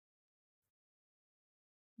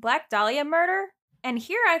Black Dahlia murder? And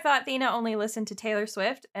here I thought Thena only listened to Taylor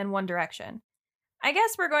Swift and One Direction. I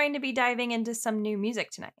guess we're going to be diving into some new music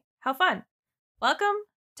tonight. How fun. Welcome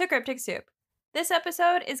to Cryptic Soup. This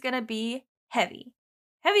episode is going to be heavy.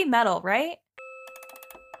 Heavy metal, right?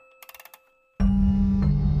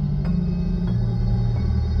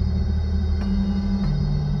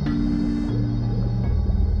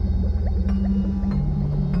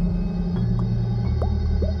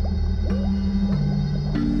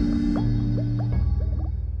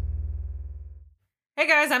 Hey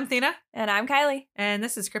guys, I'm Thena. And I'm Kylee. And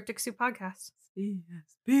this is Cryptic Soup Podcast.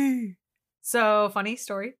 CSB. So, funny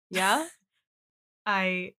story. Yeah?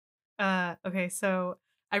 So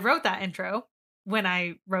I wrote that intro when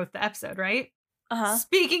I wrote the episode, right? Uh-huh.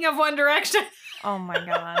 Speaking of One Direction. Oh my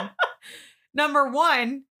God. Number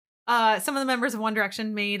one, some of the members of One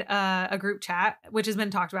Direction made a group chat, which has been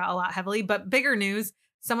talked about a lot heavily, but bigger news,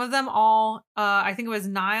 some of them all, I think it was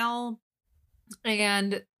Niall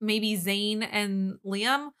and maybe Zayn and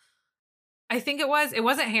Liam. I think it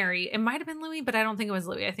wasn't Harry. It might have been Louis, but I don't think it was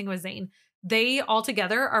Louis. I think it was Zayn. They all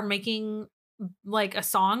together are making like a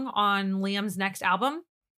song on Liam's next album.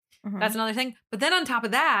 Mm-hmm. That's another thing. But then on top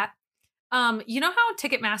of that, you know how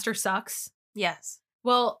Ticketmaster sucks? Yes.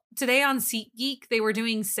 Well, today on SeatGeek, they were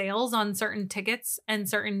doing sales on certain tickets and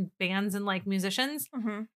certain bands and like musicians.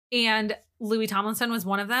 Mm-hmm. And Louis Tomlinson was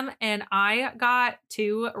one of them. And I got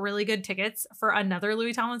 2 really good tickets for another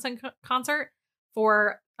Louis Tomlinson concert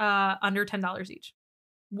for under $10 each.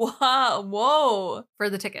 Whoa. For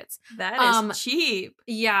the tickets. That is cheap.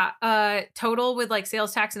 Yeah. Total with like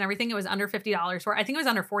sales tax and everything, it was under $50 for, I think it was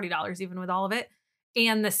under $40 even with all of it.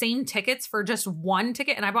 And the same tickets for just one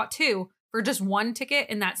ticket, and I bought 2 for just one ticket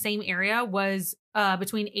in that same area was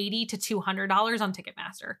between $80 to $200 on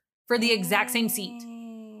Ticketmaster for the exact same seat.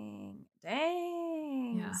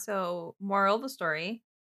 Dang. Yeah. So, moral of the story.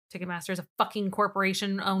 Ticketmaster is a fucking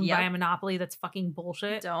corporation owned by a monopoly. That's fucking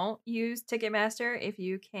bullshit. Don't use Ticketmaster if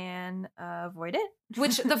you can avoid it.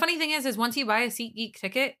 Which the funny thing is once you buy a SeatGeek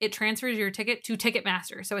ticket, it transfers your ticket to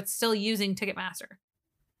Ticketmaster. So it's still using Ticketmaster.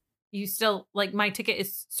 You still, like, my ticket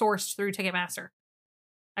is sourced through Ticketmaster.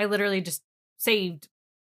 I literally just saved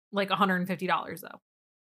like $150 though.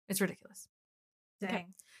 It's ridiculous. Dang. Okay.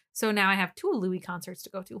 So now I have 2 Louis concerts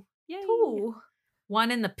to go to. Yay. 2.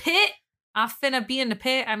 One in the pit. I finna be in the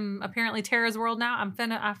pit. I'm apparently Tara's World now. I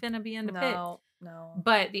finna be in the pit. No.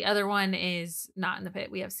 But the other one is not in the pit.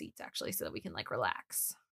 We have seats actually so that we can like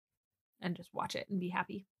relax and just watch it and be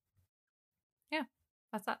happy. Yeah.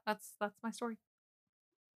 That's that. That's my story.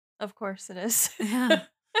 Of course it is. Yeah.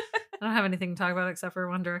 I don't have anything to talk about except for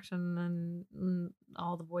One Direction and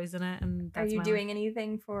all the boys in it. And that's Are you doing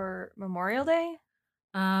anything for Memorial Day?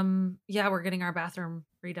 Yeah, we're getting our bathroom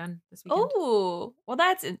redone this weekend. Oh, well,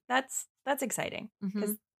 that's exciting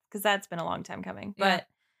because that's been a long time coming. But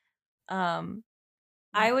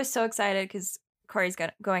I was so excited because Corey's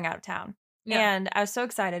going out of town, and I was so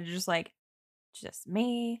excited to just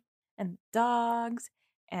me and dogs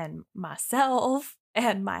and myself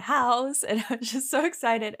and my house, and I was just so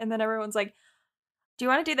excited. And then everyone's like, "Do you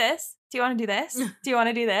want to do this? Do you want to do this? Do you want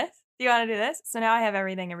to do this? Do you want to do this?" So now I have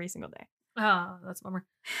everything every single day. Oh, that's a bummer.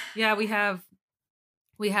 Yeah, we have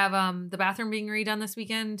the bathroom being redone this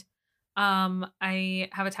weekend. I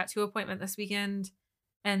have a tattoo appointment this weekend,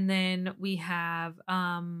 and then we have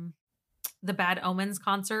the Bad Omens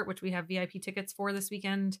concert, which we have VIP tickets for this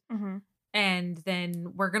weekend. Mm-hmm. And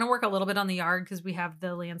then we're gonna work a little bit on the yard because we have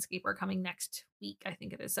the landscaper coming next week, I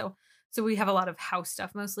think it is. So we have a lot of house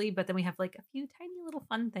stuff mostly, but then we have like a few tiny little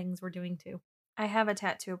fun things we're doing too. I have a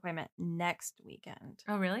tattoo appointment next weekend.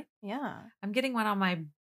 Oh, really? Yeah. I'm getting one on my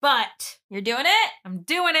butt. You're doing it? I'm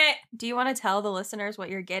doing it. Do you want to tell the listeners what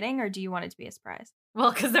you're getting, or do you want it to be a surprise?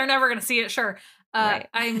 Well, because they're never going to see it, sure. Right.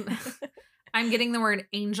 I'm getting the word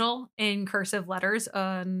angel in cursive letters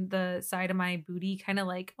on the side of my booty, kind of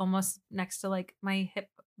like almost next to like my hip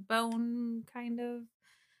bone, kind of.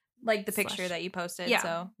 Like the picture that you posted. Yeah.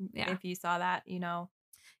 So if you saw that, you know.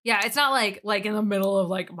 Yeah, it's not like in the middle of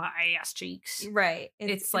like my ass cheeks. Right.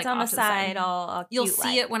 It's like on the side, all you'll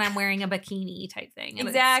see it when I'm wearing a bikini type thing.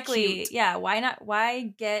 Exactly. Yeah. Why not? Why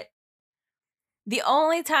get the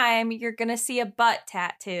only time you're going to see a butt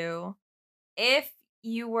tattoo if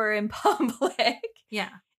you were in public. Yeah.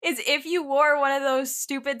 Is if you wore one of those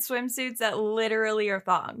stupid swimsuits that literally are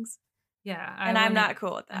thongs. Yeah. I'm not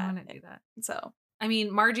cool with that. I want to do that. So. I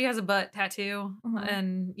mean, Margie has a butt tattoo,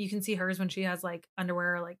 and you can see hers when she has like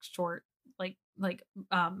underwear, or, like short, like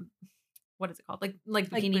what is it called? Like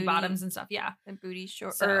bikini booty, bottoms and stuff. Yeah, and booty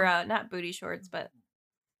shorts, or not booty shorts, but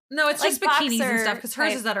no, it's like just bikinis and stuff. Because hers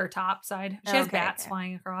type. is at her top side. She has bats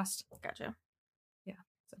flying across. Gotcha. Yeah.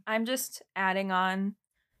 I'm just adding on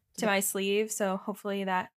to my sleeve, so hopefully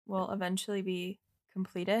that will eventually be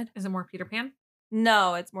completed. Is it more Peter Pan?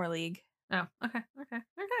 No, it's more League. Oh, okay.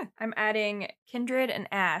 I'm adding Kindred and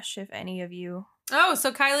Ash, if any of you. Oh,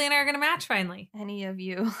 so Kylee and I are gonna match finally. Any of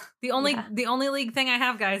you. The only League thing I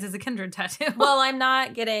have, guys, is a Kindred tattoo. Well, I'm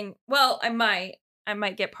not getting. Well, I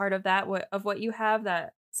might get part of that of what you have,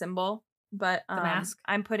 that symbol, but the mask.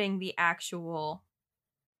 I'm putting the actual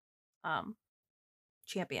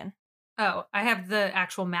champion. Oh, I have the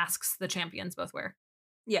actual masks the champions both wear.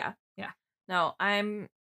 Yeah. No,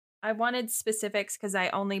 I wanted specifics because I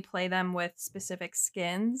only play them with specific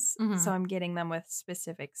skins, so I'm getting them with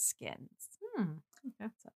specific skins.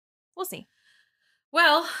 Okay. So we'll see.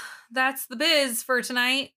 Well, that's the biz for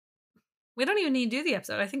tonight. We don't even need to do the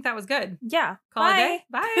episode. I think that was good. Yeah. Call it a day.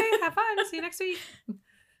 Bye. Have fun. See you next week.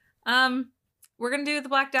 We're gonna do the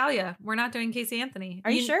Black Dahlia. We're not doing Casey Anthony.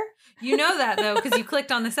 Are you sure? You know that though, because you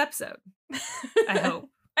clicked on this episode. I hope.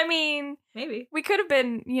 I mean, maybe we could have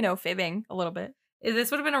been, fibbing a little bit.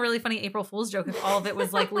 This would have been a really funny April Fool's joke if all of it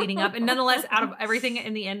was like leading up. And nonetheless, out of everything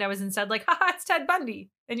in the end, I was instead like, haha, it's Ted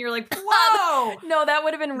Bundy. And you're like, whoa. No, that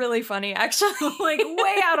would have been really funny, actually. Like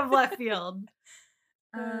way out of left field.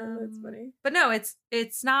 That's funny. But no,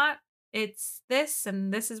 it's not. It's this,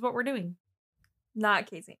 and this is what we're doing. Not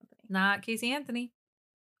Casey Anthony. Not Casey Anthony.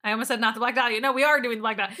 I almost said not the Black Dahlia. No, we are doing the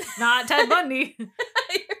Black Dahlia. Not Ted Bundy.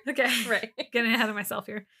 Okay. Right. Getting ahead of myself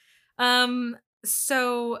here.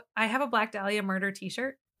 So I have a Black Dahlia murder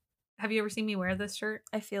t-shirt. Have you ever seen me wear this shirt?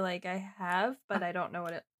 I feel like I have, but I don't know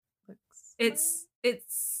what it looks like.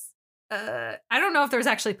 I don't know if there's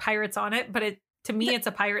actually pirates on it, but to me it's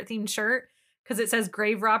a pirate themed shirt because it says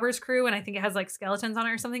Grave Robbers Crew and I think it has like skeletons on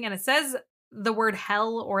it or something, and it says the word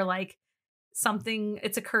hell or like something,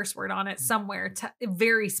 it's a curse word on it somewhere,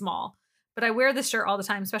 very small. But I wear this shirt all the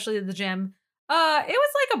time, especially at the gym. It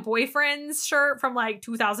was like a boyfriend's shirt from like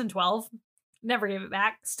 2012. Never gave it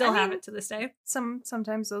back. Still have it to this day.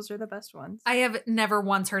 Sometimes those are the best ones. I have never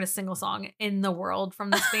once heard a single song in the world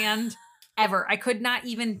from this band ever. I could not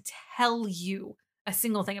even tell you a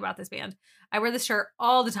single thing about this band. I wear this shirt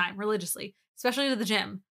all the time, religiously, especially to the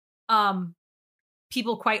gym.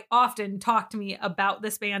 People quite often talk to me about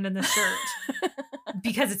this band and this shirt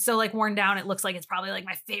because it's so like worn down. It looks like it's probably like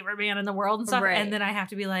my favorite band in the world and stuff. Right. And then I have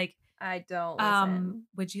to be like, I don't listen.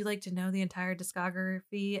 Would you like to know the entire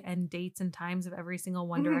discography and dates and times of every single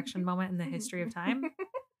One Direction moment in the history of time?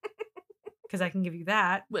 Because I can give you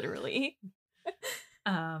that. Literally.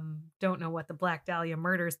 Don't know what the Black Dahlia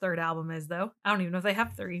Murders third album is, though. I don't even know if they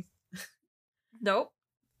have 3. Nope.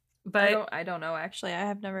 But I don't know, actually. I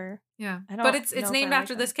have never. Yeah. But it's named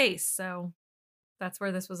after this case, so that's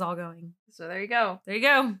where this was all going. So there you go. There you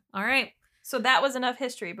go. All right. So that was enough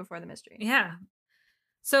history before the mystery. Yeah.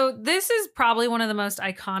 So this is probably one of the most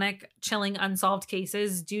iconic, chilling, unsolved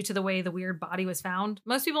cases due to the way the weird body was found.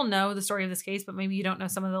 Most people know the story of this case, but maybe you don't know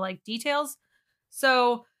some of the like details.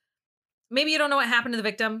 So maybe you don't know what happened to the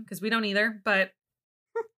victim, because we don't either. But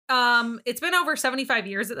it's been over 75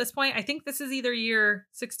 years at this point. I think this is either year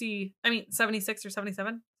 76 or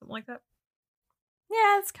 77, something like that.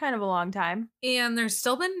 Yeah, it's kind of a long time. And there's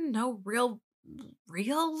still been no real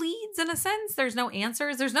leads in a sense. There's no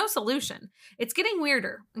answers. There's no solution. It's getting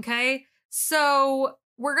weirder. Okay. So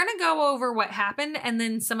we're going to go over what happened and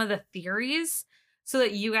then some of the theories so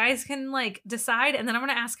that you guys can like decide. And then I'm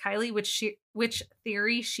going to ask Kylee which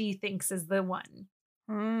theory she thinks is the one.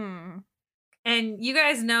 And you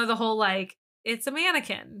guys know the whole, like, it's a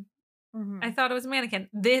mannequin. I thought it was a mannequin.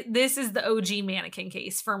 This is the OG mannequin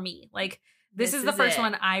case for me. Like, this is the first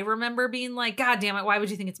one I remember being like, God damn it, why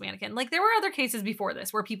would you think it's a mannequin? Like, there were other cases before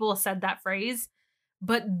this where people said that phrase,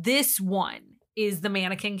 but this one is the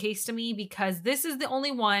mannequin case to me because this is the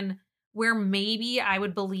only one where maybe I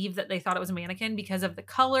would believe that they thought it was a mannequin because of the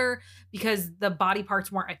color, because the body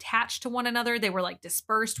parts weren't attached to one another. They were, like,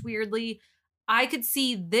 dispersed weirdly. I could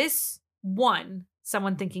see this one,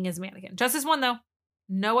 someone thinking is a mannequin. Just this one, though.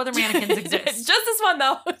 No other mannequins exist. Just this one,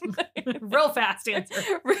 though. Real fast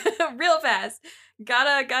answer. Real fast.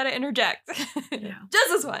 Gotta interject. Yeah. Just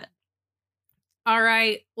this one. All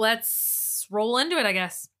right. Let's roll into it, I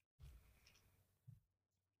guess.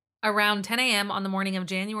 Around 10 a.m. on the morning of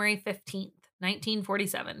January 15th,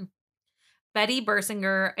 1947, Betty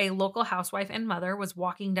Bersinger, a local housewife and mother, was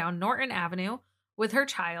walking down Norton Avenue with her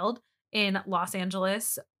child in Los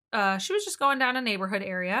Angeles. She was just going down a neighborhood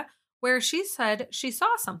area where she said she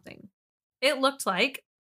saw something. It looked like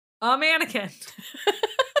a mannequin.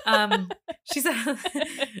 She said,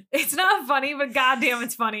 it's not funny, but goddamn,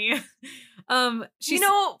 it's funny.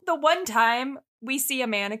 The one time we see a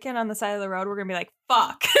mannequin on the side of the road, we're gonna be like,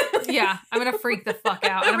 fuck. Yeah, I'm gonna freak the fuck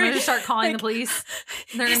out. And I'm gonna just start calling the police.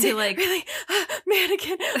 And they're gonna be like, really?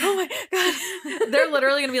 Mannequin. Oh my God. They're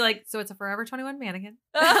literally gonna be like, so it's a Forever 21 mannequin.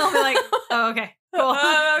 And I'll be like, oh, okay, cool.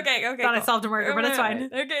 Okay. Thought cool. I solved a murder, but it's fine.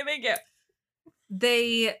 Okay, thank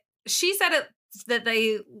you. She said that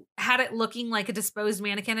they had it looking like a disposed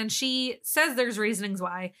mannequin, and she says there's reasonings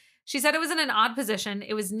why. She said it was in an odd position.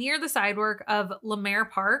 It was near the sidewalk of Lemare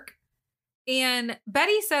Park. And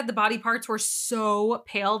Betty said the body parts were so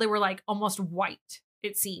pale, they were like almost white,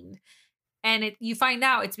 it seemed. And you find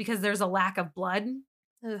out it's because there's a lack of blood.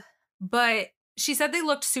 Ugh. But she said they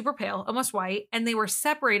looked super pale, almost white, and they were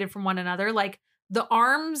separated from one another. Like the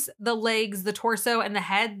arms, the legs, the torso, and the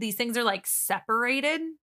head, these things are like separated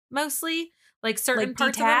mostly. Like certain like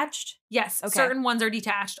parts detached? Of them, yes, Okay. certain ones are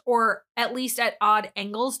detached, or at least at odd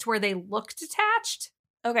angles to where they look detached.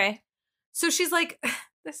 Okay. So she's like,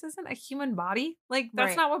 this isn't a human body. Like, that's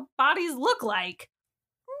Right. not what bodies look like.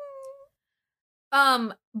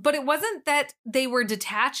 But it wasn't that they were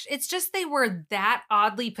detached. It's just they were that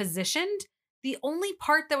oddly positioned. The only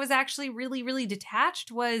part that was actually really, really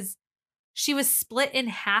detached was she was split in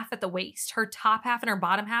half at the waist. Her top half and her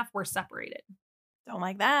bottom half were separated. Don't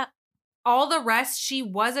like that. All the rest, she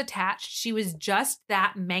was attached. She was just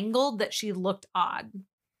that mangled that she looked odd.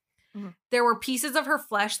 Mhm. There were pieces of her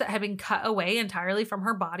flesh that had been cut away entirely from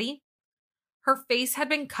her body. Her face had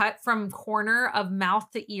been cut from corner of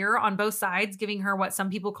mouth to ear on both sides, giving her what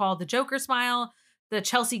some people call the Joker smile, the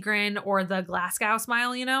Chelsea grin, or the Glasgow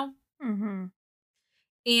smile, you know? Mm-hmm.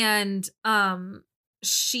 And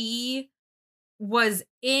she was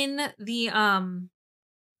in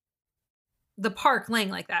the park laying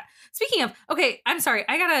like that. Speaking of, okay, I'm sorry,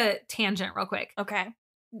 I got a tangent real quick. Okay.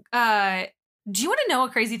 Do you want to know a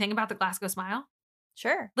crazy thing about the Glasgow smile?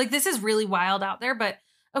 Sure. Like, this is really wild out there, but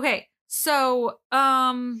okay. So,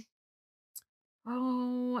 Sons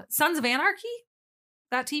of Anarchy,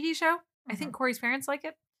 that TV show. I think Corey's parents like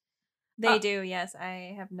it. They do, yes.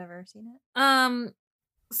 I have never seen it.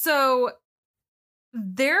 So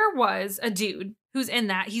there was a dude who's in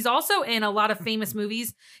that. He's also in a lot of famous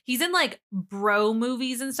movies. He's in like bro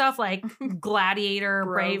movies and stuff like Gladiator,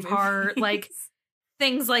 Bro Braveheart, movies. like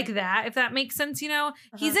things like that, if that makes sense, you know?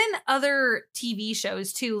 He's in other TV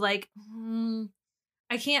shows too. Like,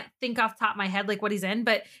 I can't think off the top of my head like what he's in,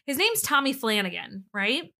 but his name's Tommy Flanagan,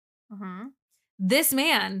 right? Mm-hmm. This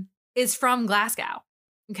man is from Glasgow.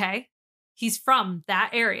 Okay. He's from that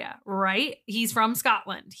area, right? He's from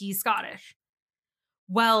Scotland. He's Scottish.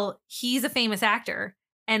 Well, he's a famous actor.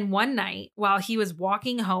 And one night while he was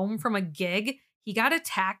walking home from a gig, he got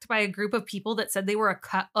attacked by a group of people that said they were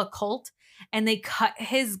a cult, and they cut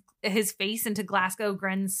his face into Glasgow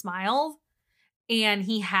Gren's smile. And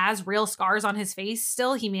he has real scars on his face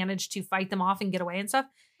still. He managed to fight them off and get away and stuff.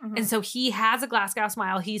 Mm-hmm. And so he has a Glasgow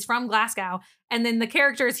smile. He's from Glasgow. And then the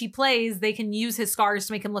characters he plays, they can use his scars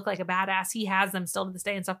to make him look like a badass. He has them still to this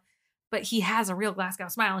day and stuff. But he has a real Glasgow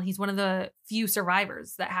smile. And he's one of the few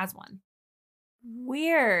survivors that has one.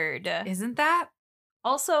 Weird. Isn't that?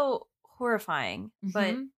 Also horrifying,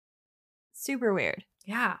 but Mhm. super weird.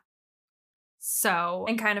 Yeah. So.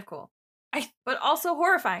 And kind of cool. But also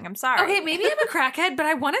horrifying. I'm sorry. Okay, maybe I'm a crackhead, but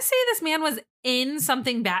I want to say this man was in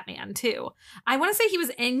something Batman too. I want to say he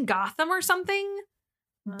was in Gotham or something,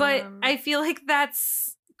 but I feel like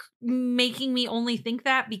that's making me only think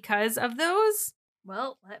that because of those.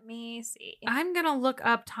 Well, let me see. I'm going to look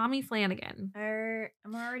up Tommy Flanagan.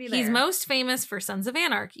 I'm already there. He's most famous for Sons of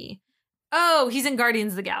Anarchy. Oh, he's in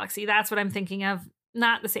Guardians of the Galaxy. That's what I'm thinking of.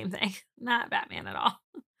 Not the same thing. Not Batman at all.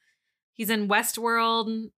 He's in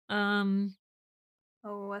Westworld.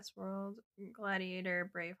 Westworld,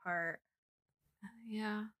 Gladiator, Braveheart.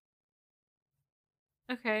 Yeah.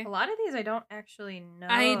 Okay. A lot of these I don't actually know.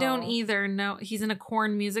 I don't either. No, he's in a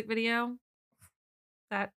Korn music video.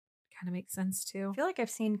 That kind of makes sense too. I feel like I've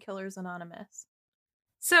seen Killers Anonymous.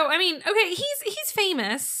 So, I mean, okay, he's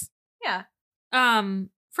famous. Yeah.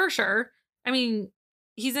 For sure. I mean,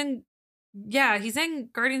 he's in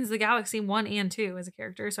Guardians of the Galaxy 1 and 2 as a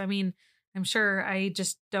character. So, I mean, I'm sure I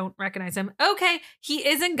just don't recognize him. Okay, he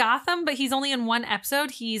is in Gotham, but he's only in one episode.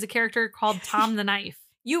 He's a character called Tom the Knife.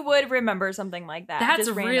 You would remember something like that. That's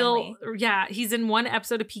just real. Randomly. Yeah, he's in one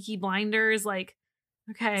episode of Peaky Blinders. Like,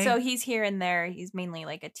 okay. So he's here and there. He's mainly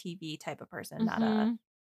like a TV type of person, not a...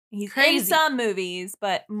 He's Crazy. in some movies,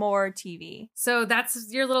 but more TV. So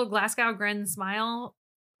that's your little Glasgow Grin smile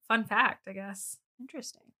fun fact, I guess.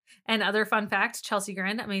 Interesting. And other fun fact, Chelsea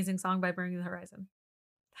Grin, amazing song by Bring Me the Horizon.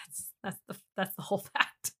 That's the whole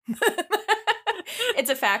fact. It's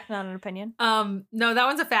a fact, not an opinion. No, that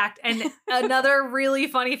one's a fact. And another really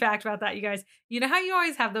funny fact about that, you guys, you know how you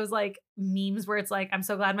always have those like memes where it's like, I'm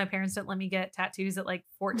so glad my parents didn't let me get tattoos at like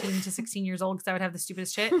 14 to 16 years old because I would have the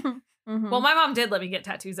stupidest shit. Well, my mom did let me get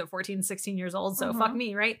tattoos at 14, 16 years old. So fuck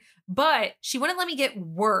me, right? But she wouldn't let me get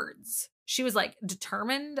words. She was like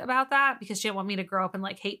determined about that because she didn't want me to grow up and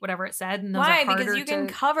like hate whatever it said. And those Why? are harder Because you can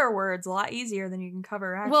cover words a lot easier than you can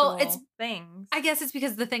cover actual things. I guess it's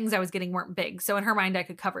because the things I was getting weren't big. So in her mind, I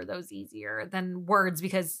could cover those easier than words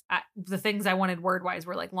because the things I wanted word-wise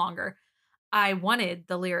were like longer. I wanted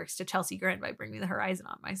the lyrics to Chelsea Grin by Bring Me the Horizon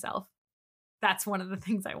on myself. That's one of the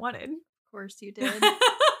things I wanted. Of course you did.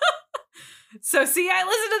 So see, I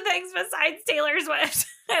listen to things besides Taylor Swift.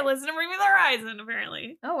 I listen to Bring Me the Horizon,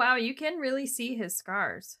 apparently. Oh, wow. You can really see his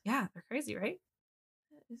scars. Yeah, they're crazy, right?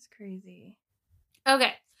 That is crazy.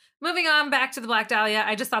 Okay. Moving on back to the Black Dahlia.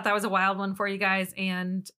 I just thought that was a wild one for you guys.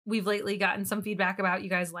 And we've lately gotten some feedback about you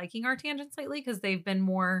guys liking our tangents lately because they've been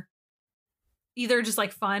more either just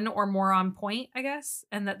like fun or more on point, I guess,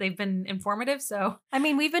 and that they've been informative. So, I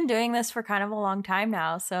mean, we've been doing this for kind of a long time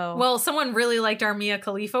now. So, well, someone really liked our Mia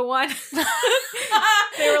Khalifa one.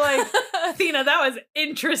 They were like, Thena, that was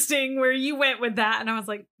interesting where you went with that. And I was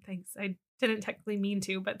like, thanks. I didn't technically mean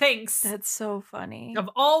to, but thanks. That's so funny. Of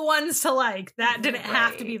all ones to like, that didn't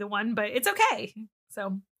have to be the one, but it's okay.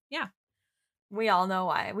 So, yeah. We all know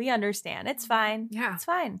why. We understand. It's fine. Yeah. It's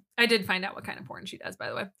fine. I did find out what kind of porn she does, by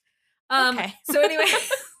the way. Okay. So anyway,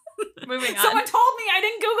 moving on. Someone told me. I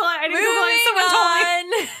didn't Google it.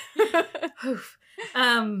 Someone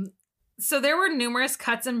told me. So there were numerous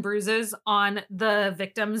cuts and bruises on the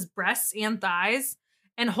victim's breasts and thighs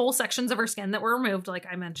and whole sections of her skin that were removed, like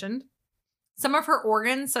I mentioned. Some of her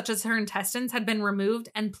organs, such as her intestines, had been removed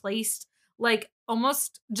and placed like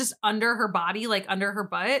almost just under her body, like under her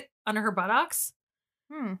buttocks.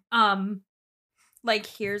 Like,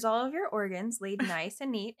 here's all of your organs laid nice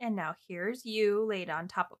and neat, and now here's you laid on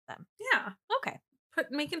top of them. Yeah. Okay.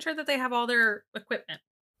 Making sure that they have all their equipment.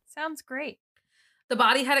 Sounds great. The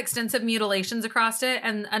body had extensive mutilations across it,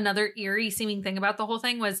 and another eerie seeming thing about the whole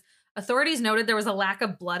thing was authorities noted there was a lack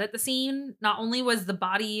of blood at the scene. Not only was the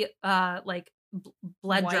body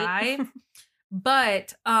bled dry,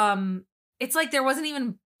 but it's like there wasn't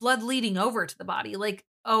even blood leading over to the body. Like,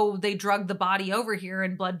 oh, they drugged the body over here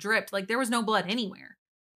and blood dripped. Like, there was no blood anywhere.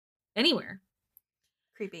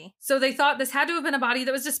 Creepy. So they thought this had to have been a body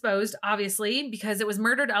that was disposed, obviously, because it was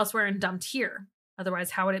murdered elsewhere and dumped here.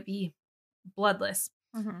 Otherwise, how would it be bloodless?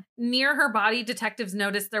 Near her body, detectives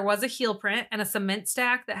noticed there was a heel print and a cement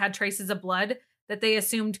stack that had traces of blood that they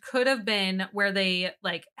assumed could have been where they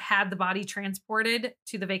like had the body transported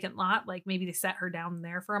to the vacant lot. Like maybe they set her down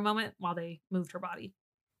there for a moment while they moved her body.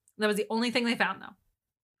 That was the only thing they found, though.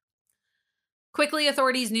 Quickly,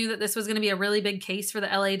 authorities knew that this was going to be a really big case for the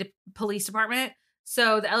LA Police Department.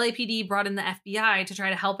 So the LAPD brought in the FBI to try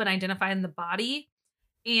to help in identifying the body.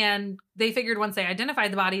 And they figured once they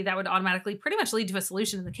identified the body, that would automatically pretty much lead to a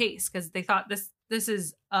solution in the case because they thought this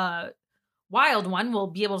is a wild one. We'll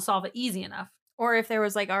be able to solve it easy enough. Or if there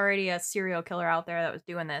was like already a serial killer out there that was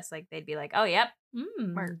doing this, like they'd be like, oh, yep.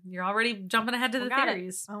 You're already jumping ahead to the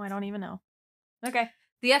theories. Oh, I don't even know. Okay.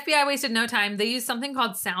 The FBI wasted no time. They used something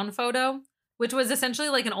called sound photo, which was essentially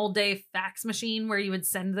like an old day fax machine where you would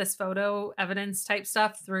send this photo evidence type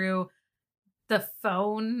stuff through the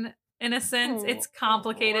phone in a sense. It's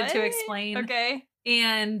complicated to explain. Okay.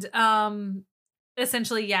 And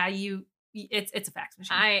essentially, yeah, it's a fax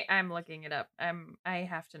machine. I'm looking it up. I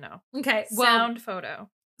have to know. Okay. Sound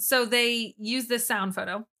photo. So they used this sound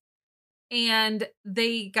photo and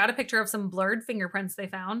they got a picture of some blurred fingerprints they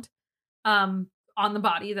found on the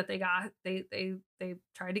body that they got. They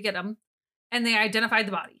tried to get them. And they identified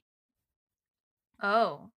the body.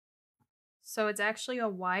 Oh. So it's actually a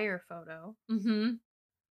wire photo.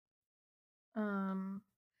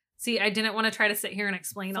 See, I didn't want to try to sit here and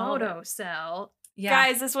explain all of it. Photo cell. Yeah.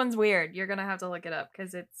 Guys, this one's weird. You're going to have to look it up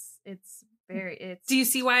because it's Do you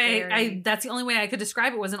see why I that's the only way I could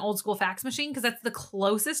describe it was an old school fax machine? Because that's the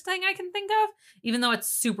closest thing I can think of, even though it's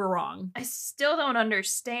super wrong. I still don't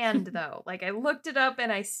understand, though. Like, I looked it up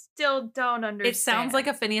and I still don't understand. It sounds like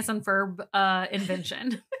a Phineas and Ferb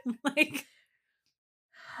invention. Like,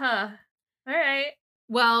 huh. All right.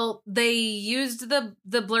 Well, they used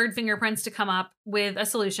the blurred fingerprints to come up with a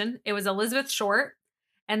solution. It was Elizabeth Short,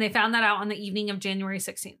 and they found that out on the evening of January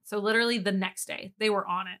 16th. So literally the next day, they were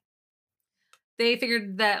on it. They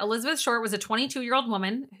figured that Elizabeth Short was a 22-year-old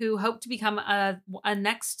woman who hoped to become a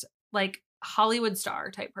next like Hollywood star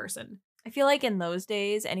type person. I feel like in those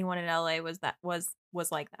days, anyone in LA was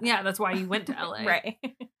like that. Yeah, that's why you went to LA. Right.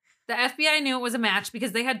 The FBI knew it was a match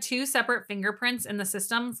because they had 2 separate fingerprints in the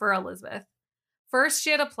system for Elizabeth. First,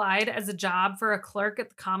 she had applied as a job for a clerk at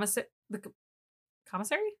the commissary.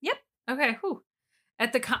 Yep. Okay. Whew.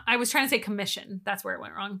 I was trying to say commission. That's where it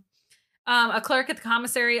went wrong. A clerk at the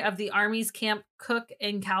commissary of the Army's Camp Cook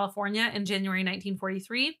in California in January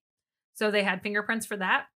 1943. So they had fingerprints for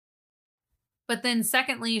that. But then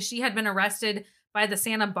secondly, she had been arrested by the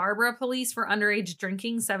Santa Barbara police for underage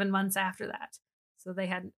drinking 7 months after that. So they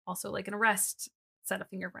had also like an arrest set of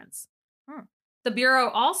fingerprints. The Bureau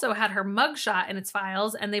also had her mugshot in its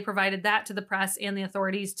files, and they provided that to the press and the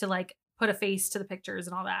authorities to like put a face to the pictures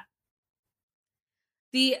and all that.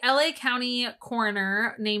 The LA County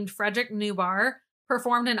coroner named Frederick Newbar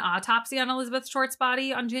performed an autopsy on Elizabeth Short's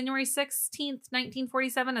body on January 16th,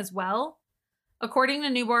 1947 as well. According to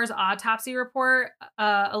Newbar's autopsy report,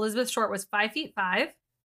 Elizabeth Short was 5'5".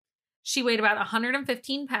 She weighed about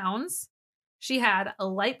 115 pounds. She had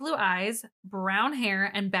light blue eyes, brown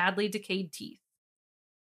hair, and badly decayed teeth.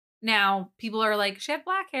 Now, people are like, she had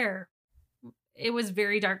black hair. It was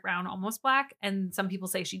very dark brown, almost black, and some people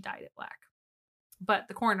say she dyed it black. But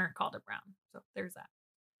the coroner called it brown, so there's that.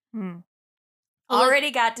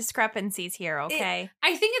 Already got discrepancies here, okay?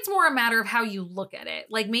 I think it's more a matter of how you look at it.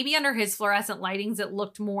 Like, maybe under his fluorescent lightings, it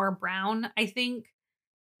looked more brown, I think.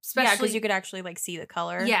 Especially because you could actually, like, see the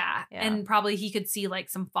color. Yeah, and probably he could see, like,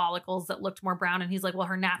 some follicles that looked more brown, and he's like, well,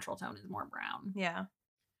 her natural tone is more brown. Yeah.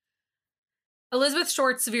 Elizabeth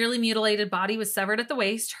Short's severely mutilated body was severed at the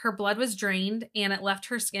waist, her blood was drained, and it left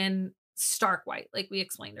her skin stark white, like we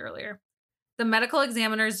explained earlier. The medical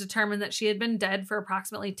examiners determined that she had been dead for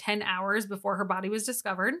approximately 10 hours before her body was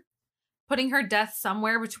discovered, putting her death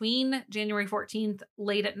somewhere between January 14th,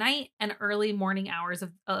 late at night, and early morning hours of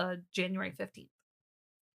January 15th.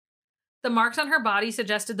 The marks on her body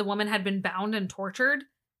suggested the woman had been bound and tortured,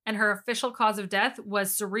 and her official cause of death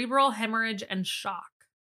was cerebral hemorrhage and shock.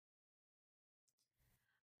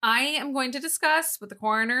 I am going to discuss what the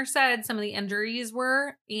coroner said some of the injuries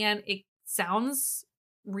were, and it sounds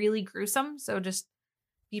really gruesome, so just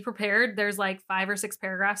be prepared. There's like 5 or 6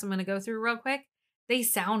 paragraphs I'm going to go through real quick. They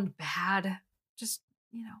sound bad. Just,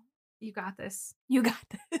 you got this. You got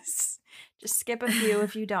this. Just skip a few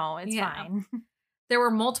if you don't. It's fine. There were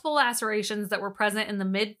multiple lacerations that were present in the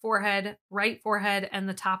mid-forehead, right forehead, and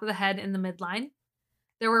the top of the head in the midline.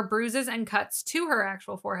 There were bruises and cuts to her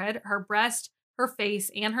actual forehead, her breast, her face,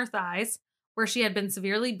 and her thighs, where she had been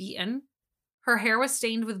severely beaten. Her hair was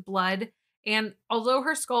stained with blood, and although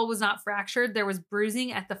her skull was not fractured, there was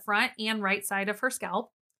bruising at the front and right side of her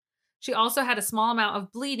scalp. She also had a small amount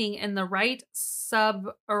of bleeding in the right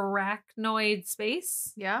subarachnoid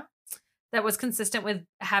space. Yeah. That was consistent with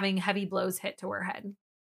having heavy blows hit to her head.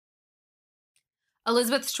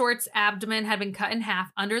 Elizabeth Short's abdomen had been cut in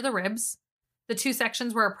half under the ribs. The 2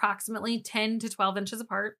 sections were approximately 10 to 12 inches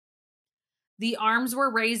apart. The arms were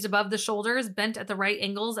raised above the shoulders, bent at the right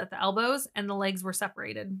angles at the elbows, and the legs were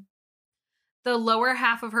separated. The lower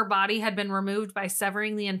half of her body had been removed by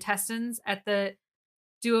severing the intestines at the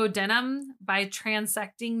duodenum by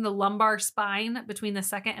transecting the lumbar spine between the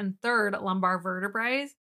 2nd and 3rd lumbar vertebrae.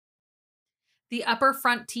 The upper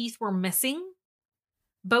front teeth were missing.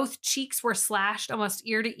 Both cheeks were slashed almost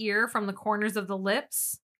ear to ear from the corners of the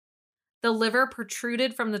lips. The liver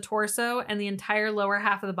protruded from the torso, and the entire lower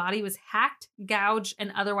half of the body was hacked, gouged,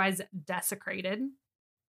 and otherwise desecrated.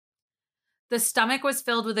 The stomach was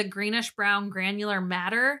filled with a greenish-brown granular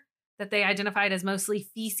matter that they identified as mostly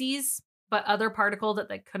feces, but other particle that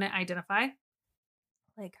they couldn't identify.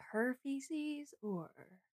 Like her feces, or...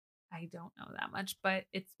 I don't know that much, but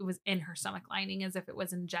it was in her stomach lining as if it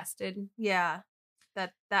was ingested. Yeah,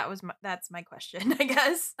 that's my question, I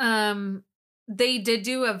guess. They did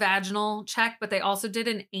do a vaginal check, but they also did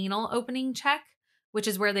an anal opening check, which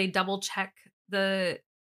is where they double check the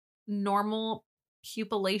normal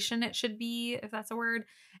pupillation, it should be, if that's a word,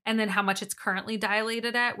 and then how much it's currently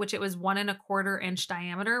dilated at, which it was 1 1/4 inch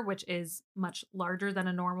diameter, which is much larger than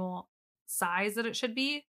a normal size that it should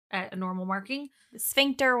be at a normal marking. The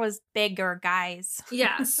sphincter was bigger, guys.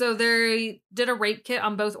 Yeah, so they did a rape kit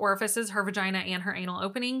on both orifices, her vagina and her anal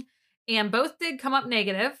opening, and both did come up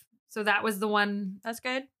negative. So that was the one. That's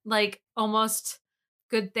good. Like, almost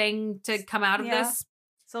good thing to come out of this.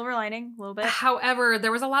 Silver lining, a little bit. However,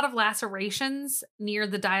 there was a lot of lacerations near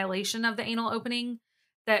the dilation of the anal opening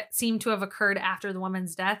that seemed to have occurred after the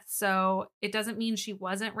woman's death. So it doesn't mean she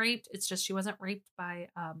wasn't raped. It's just she wasn't raped by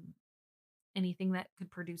anything that could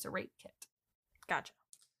produce a rape kit. Gotcha.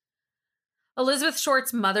 Elizabeth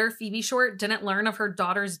Short's mother, Phoebe Short, didn't learn of her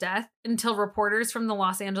daughter's death until reporters from the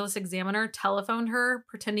Los Angeles Examiner telephoned her,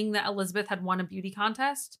 pretending that Elizabeth had won a beauty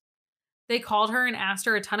contest. They called her and asked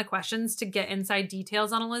her a ton of questions to get inside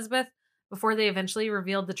details on Elizabeth before they eventually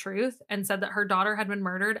revealed the truth and said that her daughter had been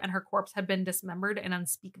murdered and her corpse had been dismembered in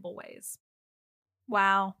unspeakable ways.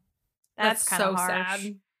 Wow. That's kind of so harsh.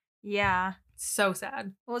 sad. Yeah. So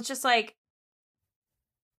sad. Well, it's just like,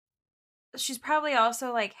 she's probably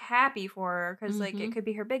also like happy for her because like it could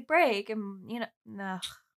be her big break, and you know,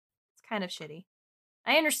 it's kind of shitty.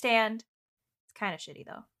 I understand. It's kind of shitty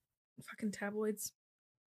though. Fucking tabloids.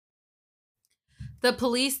 The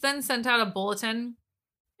police then sent out a bulletin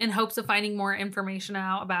in hopes of finding more information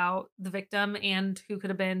out about the victim and who could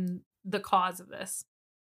have been the cause of this.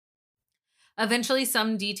 Eventually,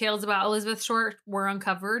 some details about Elizabeth Short were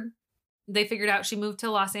uncovered. They figured out she moved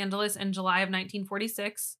to Los Angeles in July of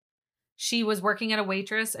 1946. She was working at a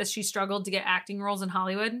waitress as she struggled to get acting roles in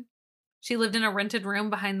Hollywood. She lived in a rented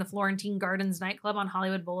room behind the Florentine Gardens nightclub on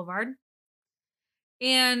Hollywood Boulevard.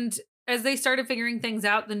 And as they started figuring things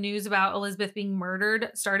out, the news about Elizabeth being murdered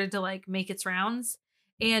started to like make its rounds.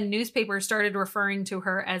 And newspapers started referring to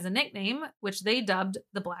her as a nickname, which they dubbed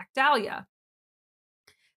the Black Dahlia.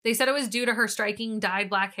 They said it was due to her striking dyed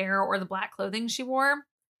black hair or the black clothing she wore.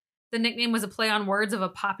 The nickname was a play on words of a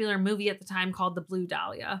popular movie at the time called The Blue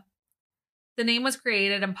Dahlia. The name was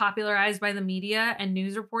created and popularized by the media and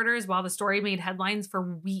news reporters while the story made headlines for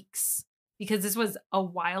weeks because this was a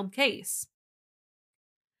wild case.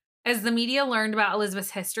 As the media learned about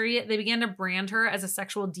Elizabeth's history, they began to brand her as a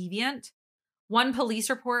sexual deviant. One police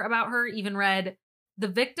report about her even read, "The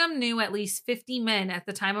victim knew at least 50 men at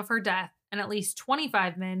the time of her death, and at least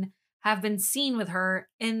 25 men have been seen with her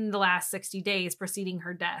in the last 60 days preceding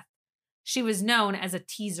her death. She was known as a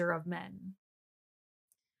teaser of men."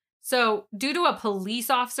 So, due to a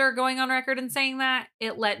police officer going on record and saying that,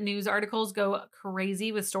 it let news articles go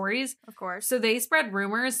crazy with stories. Of course. So they spread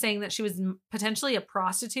rumors saying that she was potentially a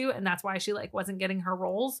prostitute and that's why she like wasn't getting her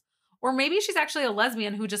roles. Or maybe she's actually a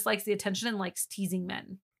lesbian who just likes the attention and likes teasing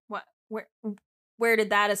men. What? Where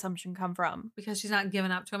did that assumption come from? Because she's not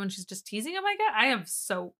giving up to him and she's just teasing him, I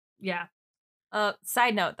guess. Yeah.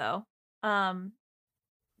 Side note though.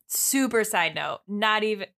 Super side note. Not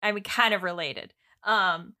even, I mean, kind of related.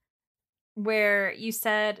 Where you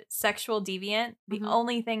said sexual deviant, the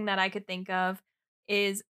only thing that I could think of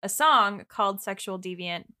is a song called Sexual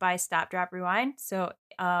Deviant by Stop Drop Rewind. So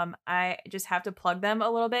I just have to plug them a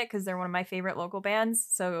little bit because they're one of my favorite local bands.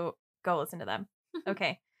 So go listen to them.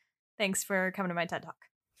 Okay. Thanks for coming to my TED Talk.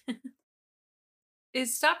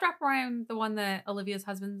 Is Stop Drop Rewind the one that Olivia's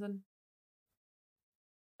husband's in?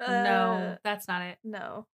 No, that's not it.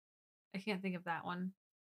 No. I can't think of that one.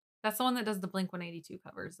 That's the one that does the Blink-182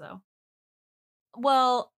 covers, though.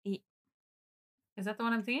 Well, is that the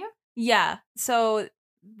one I'm thinking of? Yeah. So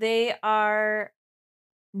they are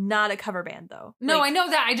not a cover band, though. No, I know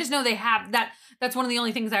that. I just know they have that. That's one of the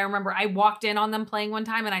only things I remember. I walked in on them playing one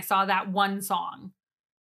time and I saw that one song.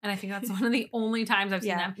 And I think that's one of the only times I've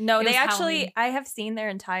seen them. No, they actually, Halloween. I have seen their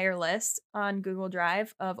entire list on Google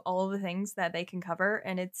Drive of all of the things that they can cover,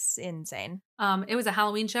 and it's insane. It was a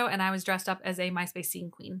Halloween show, and I was dressed up as a MySpace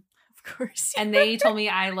scene queen. Of course. And they told me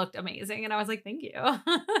I looked amazing, and I was like, thank you.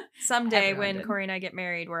 Someday when Corey and I get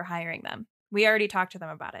married, we're hiring them. We already talked to them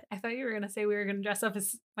about it. I thought you were going to say we were going to dress up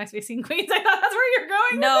as MySpace scene queens. I thought that's where you're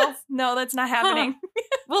going. No, that's not happening.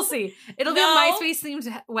 We'll see. It'll be a MySpace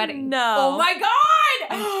themed wedding. No. Oh my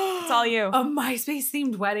God. It's all you. A MySpace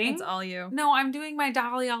themed wedding? It's all you. No, I'm doing my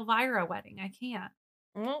Dolly Elvira wedding. I can't.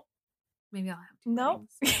 Well, maybe I'll have to. No.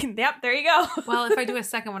 Yep, there you go. Well, if I do a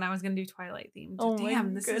second one, I was going to do Twilight themed. Oh,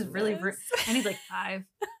 damn, this is really. I need like 5.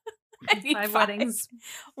 I need 5 weddings.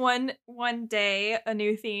 One day, a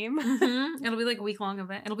new theme. It'll be like a week-long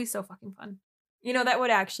event. It'll be so fucking fun. You know, that would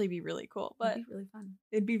actually be really cool, but it'd be really fun.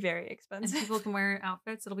 It'd be very expensive. And people can wear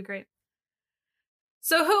outfits. It'll be great.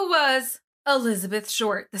 So who was Elizabeth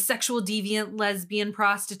Short, the sexual deviant, lesbian,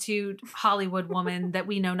 prostitute, Hollywood woman that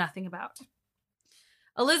we know nothing about?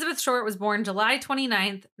 Elizabeth Short was born July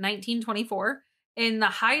 29th, 1924, in the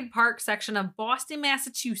Hyde Park section of Boston,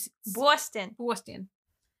 Massachusetts. Boston.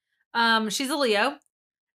 She's a Leo.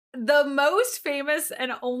 The most famous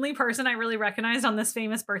and only person I really recognized on this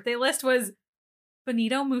famous birthday list was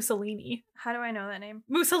Benito Mussolini. How do I know that name?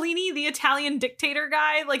 Mussolini, the Italian dictator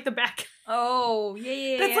guy, like the back. Oh,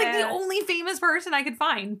 yeah. That's like the only famous person I could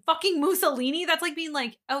find. Fucking Mussolini. That's like being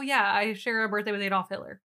like, oh yeah, I share a birthday with Adolf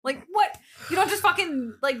Hitler. Like, what? You don't just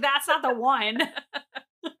fucking, like, that's not the one.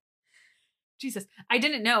 Jesus. I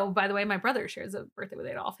didn't know, by the way, my brother shares a birthday with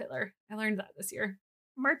Adolf Hitler. I learned that this year.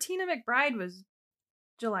 Martina McBride was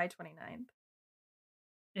July 29th.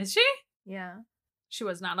 Is she? Yeah. She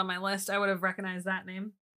was not on my list. I would have recognized that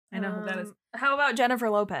name. I know who that is. How about Jennifer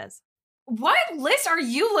Lopez? What list are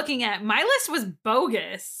you looking at? My list was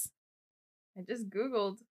bogus. I just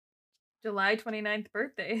Googled July 29th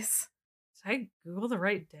birthdays. Did I Google the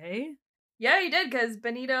right day? Yeah, you did, because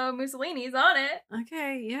Benito Mussolini's on it.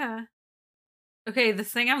 Okay, yeah. Okay, this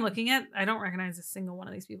thing I'm looking at, I don't recognize a single one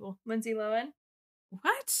of these people. Lindsay Lohan.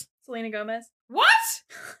 What? Selena Gomez. What?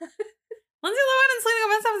 Lindsay Lohan and Selena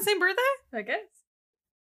Gomez have the same birthday? I guess.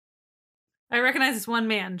 I recognize this one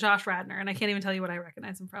man, Josh Radnor, and I can't even tell you what I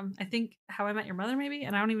recognize him from. I think How I Met Your Mother, maybe?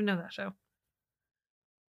 And I don't even know that show.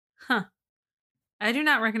 Huh. I do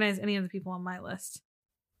not recognize any of the people on my list.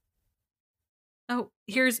 Oh,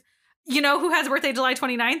 here's... You know who has a birthday July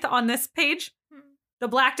 29th on this page? The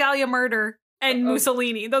Black Dahlia murder and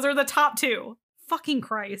Mussolini. Those are the top two. Fucking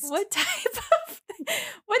Christ. What type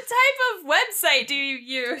of website do you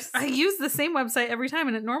use? I use the same website every time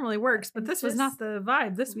and it normally works, but this was not the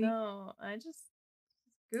vibe this week. No, I just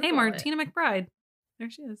Google Hey, Martina McBride. There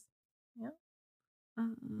she is. Yeah.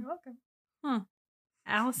 You're welcome. Huh.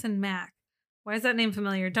 Allison Mack. Why is that name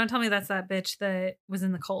familiar? Don't tell me that's that bitch that was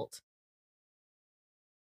in the cult.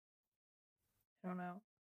 I don't know.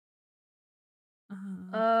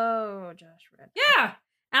 Oh, Josh Redford. Yeah.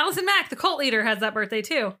 Allison Mack, the cult leader, has that birthday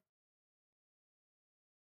too.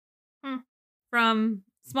 From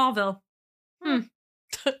Smallville.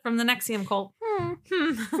 From the Nexium cult.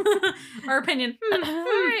 Our opinion. All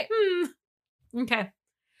right. Okay.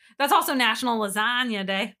 That's also National Lasagna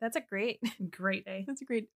Day. That's a great day. That's a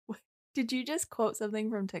great. Did you just quote something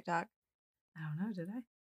from TikTok? I don't know, did I?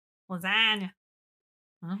 Lasagna.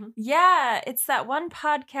 Yeah, it's that one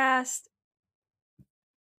podcast.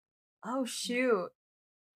 Oh, shoot.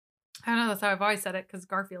 I don't know, that's how I've always said it, because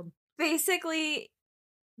Garfield. Basically,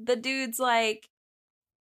 the dude's like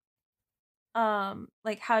how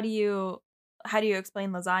do you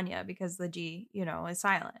explain lasagna, because the G, is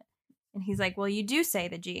silent. And he's like, well, you do say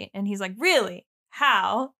the G. And he's like, really?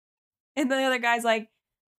 How? And the other guy's like,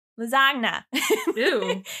 lasagna.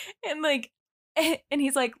 Ew. and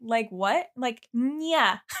he's like what? Like,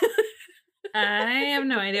 yeah. I have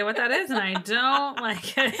no idea what that is, and I don't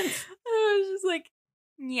like it. I was just like,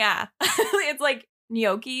 yeah. It's like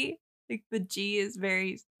gnocchi. Like the G is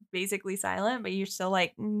very basically silent, but you're still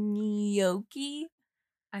like gnocchi.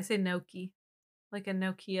 I say Noki. Like a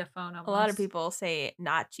Nokia phone almost. A lot of people say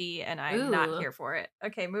nachi, and I'm not here for it.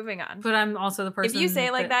 Okay, moving on. But I'm also the person. If you say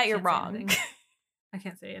it like that, you're wrong. I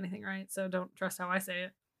can't say anything right, so don't trust how I say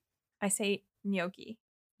it. I say gnocchi.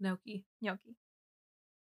 Gnocchi.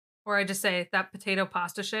 Or I just say that potato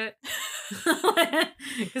pasta shit.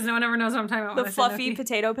 Because no one ever knows what I'm talking about. The fluffy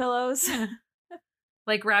potato pillows.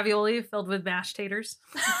 Like ravioli filled with mashed taters.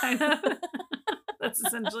 Kind of. That's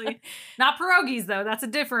essentially not pierogies though. That's a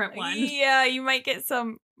different one. Yeah, you might get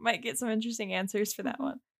some interesting answers for that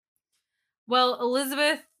one. Well,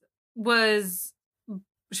 Elizabeth was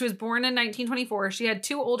born in 1924. She had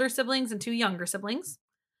 2 older siblings and 2 younger siblings.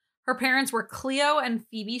 Her parents were Cleo and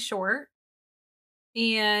Phoebe Short.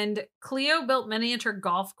 And Cleo built miniature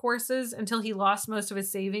golf courses until he lost most of his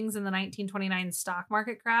savings in the 1929 stock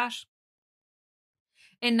market crash.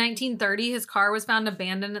 In 1930, his car was found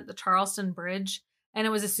abandoned at the Charleston Bridge, and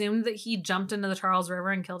it was assumed that he jumped into the Charles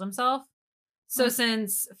River and killed himself. So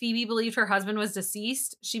since Phoebe believed her husband was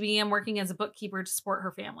deceased, she began working as a bookkeeper to support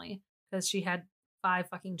her family, because she had 5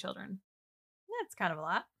 fucking children. That's kind of a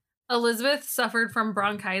lot. Elizabeth suffered from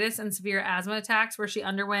bronchitis and severe asthma attacks, where she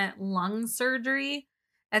underwent lung surgery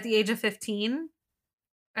at the age of 15.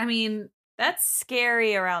 I mean, that's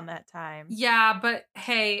scary around that time. Yeah, but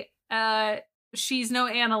hey, she's no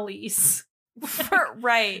Annalise.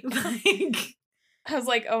 Right. I was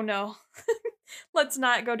like, oh no. Let's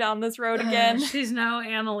not go down this road again. She's no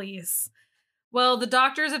Annalise. Well, the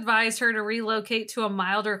doctors advised her to relocate to a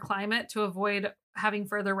milder climate to avoid having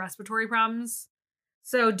further respiratory problems.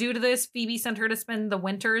 So due to this, Phoebe sent her to spend the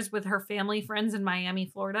winters with her family friends in Miami,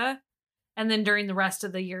 Florida. And then during the rest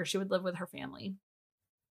of the year, she would live with her family.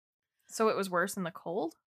 So it was worse in the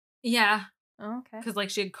cold? Yeah. Oh, okay.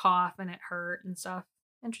 Because she'd cough and it hurt and stuff.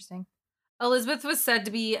 Interesting. Elizabeth was said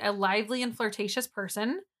to be a lively and flirtatious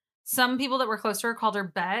person. Some people that were close to her called her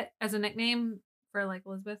Bet as a nickname for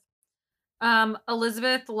Elizabeth.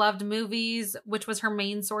 Elizabeth loved movies, which was her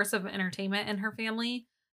main source of entertainment in her family,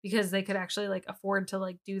 because they could actually afford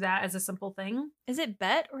to do that as a simple thing. Is it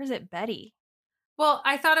Bet or is it Betty? Well,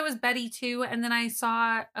 I thought it was Betty too, and then I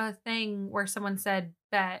saw a thing where someone said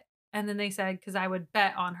Bet, and then they said because I would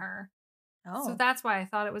bet on her. Oh, so that's why I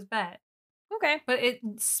thought it was Bet. Okay, but it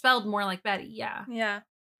spelled more like Betty. Yeah. Yeah.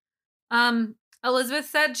 Elizabeth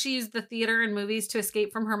said she used the theater and movies to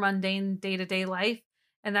escape from her mundane day-to-day life,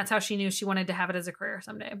 and that's how she knew she wanted to have it as a career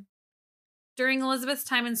someday. During Elizabeth's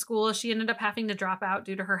time in school, she ended up having to drop out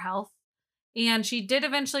due to her health. And she did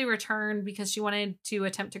eventually return because she wanted to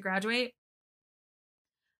attempt to graduate.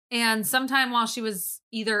 And sometime while she was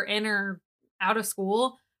either in or out of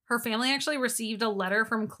school, her family actually received a letter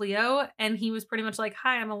from Cleo. And he was pretty much like,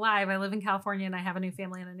 "Hi, I'm alive. I live in California and I have a new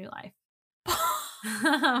family and a new life."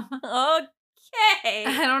 Okay.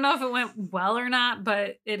 I don't know if it went well or not,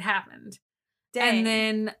 but it happened. Dang. And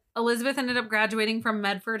then Elizabeth ended up graduating from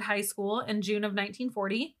Medford High School in June of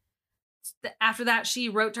 1940. After that, she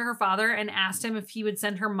wrote to her father and asked him if he would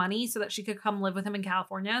send her money so that she could come live with him in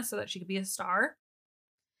California so that she could be a star.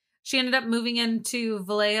 She ended up moving into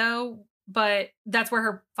Vallejo, but that's where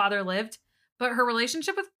her father lived. But her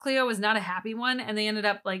relationship with Cleo was not a happy one, and they ended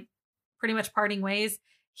up like pretty much parting ways.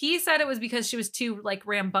 He said it was because she was too like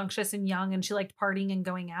rambunctious and young and she liked partying and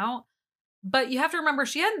going out. But you have to remember,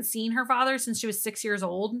 she hadn't seen her father since she was 6 years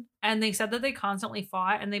old. And they said that they constantly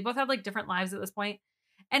fought and they both had like different lives at this point.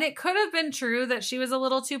 And it could have been true that she was a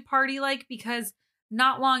little too party-like because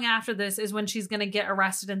not long after this is when she's going to get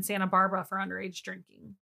arrested in Santa Barbara for underage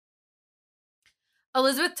drinking.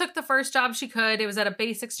 Elizabeth took the first job she could. It was at a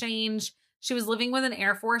base exchange. She was living with an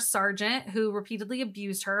Air Force sergeant who repeatedly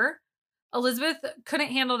abused her. Elizabeth couldn't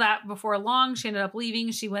handle that before long. She ended up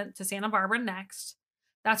leaving. She went to Santa Barbara next.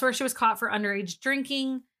 That's where she was caught for underage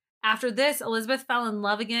drinking. After this, Elizabeth fell in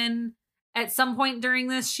love again. At some point during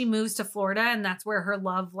this, she moves to Florida, and that's where her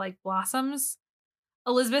love like blossoms.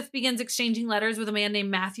 Elizabeth begins exchanging letters with a man named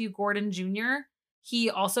Matthew Gordon Jr. He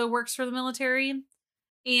also works for the military,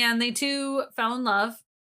 and they two fell in love.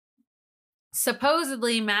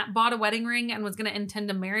 Supposedly, Matt bought a wedding ring and was going to intend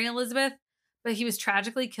to marry Elizabeth, but he was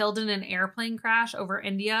tragically killed in an airplane crash over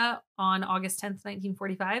India on August 10th,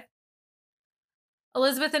 1945.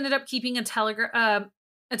 Elizabeth ended up keeping a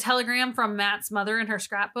telegram from Matt's mother in her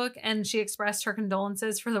scrapbook, and she expressed her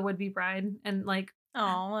condolences for the would-be bride. And like,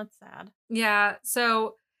 oh, that's sad. Yeah.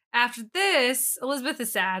 So after this, Elizabeth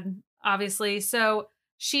is sad, obviously. So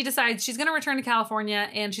she decides she's going to return to California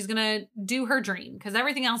and she's going to do her dream because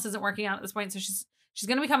everything else isn't working out at this point. So she's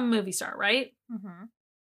going to become a movie star, right? Mm-hmm.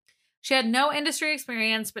 She had no industry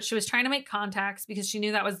experience, but she was trying to make contacts because she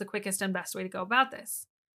knew that was the quickest and best way to go about this.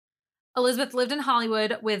 Elizabeth lived in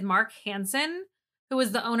Hollywood with Mark Hansen, who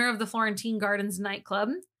was the owner of the Florentine Gardens nightclub.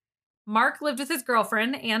 Mark lived with his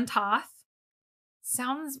girlfriend, Ann Toth.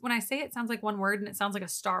 When I say it, sounds like one word, and it sounds like a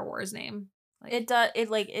Star Wars name. Like, it does.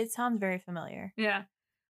 It sounds very familiar. Yeah.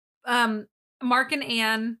 Mark and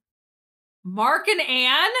Ann. Mark and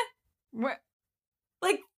Ann?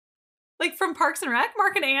 Like from Parks and Rec?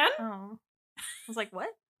 Mark and Ann? Oh. I was like, what?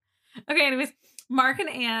 Okay, anyways. Mark and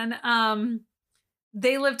Ann,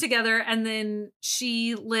 they lived together, and then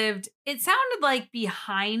she lived, it sounded like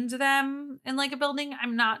behind them in like a building.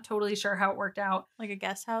 I'm not totally sure how it worked out. Like a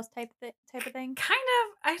guest house type of thing? Kind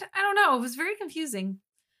of. I don't know. It was very confusing.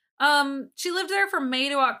 She lived there from May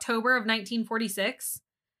to October of 1946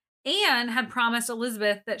 and had promised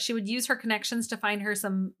Elizabeth that she would use her connections to find her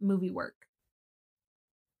some movie work.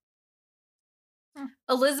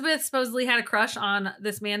 Elizabeth supposedly had a crush on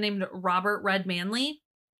this man named Robert Red Manley,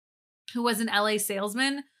 who was an LA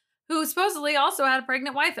salesman who supposedly also had a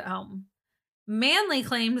pregnant wife at home. Manley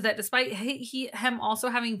claimed that despite him also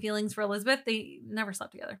having feelings for Elizabeth, they never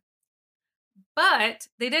slept together. But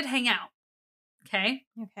they did hang out. Okay?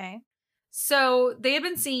 Okay. So they had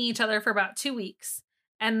been seeing each other for about 2 weeks.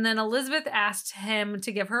 And then Elizabeth asked him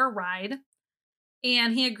to give her a ride.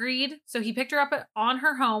 And he agreed. So he picked her up at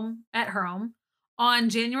her home on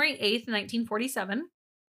January 8th, 1947.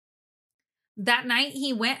 That night,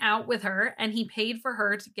 he went out with her and he paid for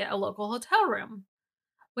her to get a local hotel room.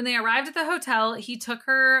 When they arrived at the hotel, he took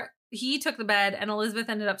the bed, and Elizabeth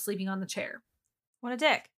ended up sleeping on the chair. What a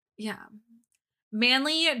dick. Yeah.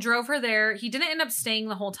 Manley drove her there. He didn't end up staying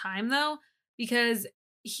the whole time, though, because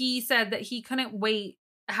he said that he couldn't wait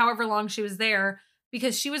however long she was there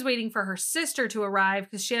because she was waiting for her sister to arrive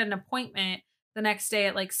because she had an appointment the next day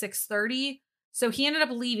at like 6:30. So he ended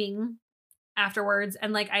up leaving afterwards,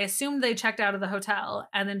 and like I assumed they checked out of the hotel,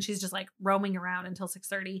 and then she's just like roaming around until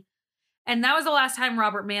 6:30. And that was the last time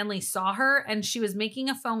Robert Manley saw her, and she was making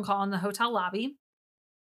a phone call in the hotel lobby.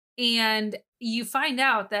 And you find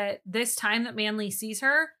out that this time that Manley sees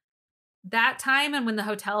her, that time and when the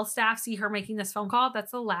hotel staff see her making this phone call,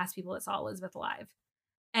 that's the last people that saw Elizabeth alive.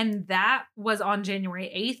 And that was on January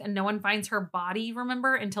 8th, and no one finds her body,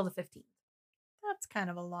 remember, until the 15th. That's kind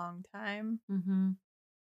of a long time. Mm-hmm.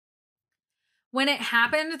 When it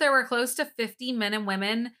happened, there were close to 50 men and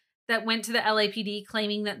women that went to the LAPD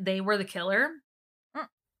claiming that they were the killer.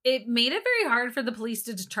 It made it very hard for the police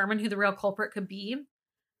to determine who the real culprit could be.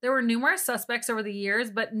 There were numerous suspects over the years,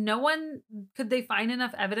 but no one could they find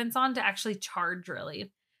enough evidence on to actually charge,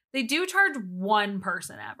 really. They do charge one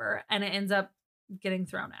person ever, and it ends up getting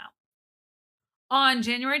thrown out. On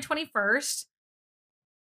January 21st,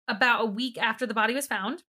 about a week after the body was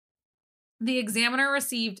found, the Examiner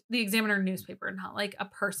received the Examiner newspaper, not like a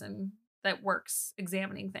person that works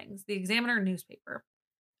examining things. The Examiner newspaper.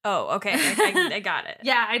 Oh, okay. I got it.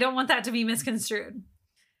 Yeah, I don't want that to be misconstrued.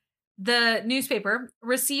 The newspaper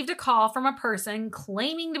received a call from a person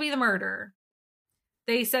claiming to be the murderer.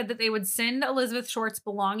 They said that they would send Elizabeth Short's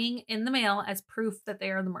belonging in the mail as proof that they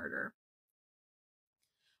are the murderer.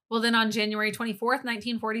 Well, then on January 24th,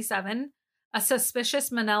 1947, a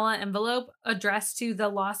suspicious manila envelope addressed to the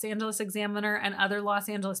Los Angeles Examiner and other Los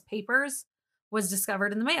Angeles papers was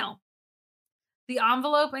discovered in the mail. The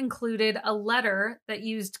envelope included a letter that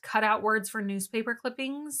used cutout words for newspaper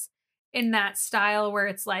clippings in that style where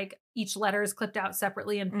it's like each letter is clipped out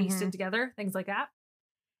separately and pasted together, things like that.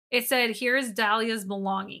 It said, "Here's Dahlia's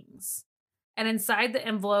belongings." And inside the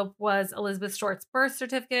envelope was Elizabeth Short's birth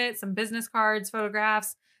certificate, some business cards,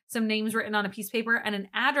 photographs, some names written on a piece of paper, and an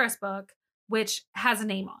address book, which has a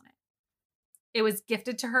name on it. It was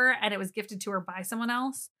gifted to her, and it was gifted to her by someone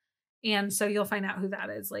else. And so you'll find out who that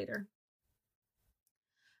is later.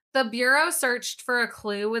 The Bureau searched for a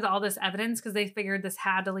clue with all this evidence because they figured this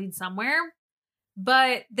had to lead somewhere.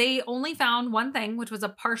 But they only found one thing, which was a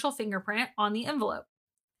partial fingerprint on the envelope.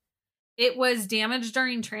 It was damaged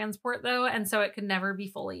during transport, though, and so it could never be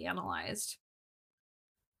fully analyzed.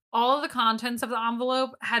 All of the contents of the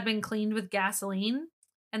envelope had been cleaned with gasoline,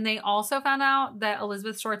 and they also found out that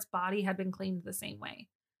Elizabeth Short's body had been cleaned the same way.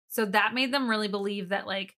 So that made them really believe that,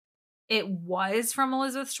 like, it was from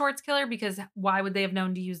Elizabeth Short's killer, because why would they have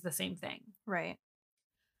known to use the same thing? Right.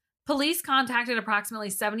 Police contacted approximately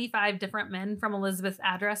 75 different men from Elizabeth's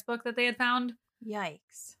address book that they had found.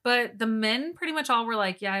 Yikes. But the men pretty much all were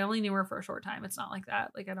like, yeah, I only knew her for a short time. It's not like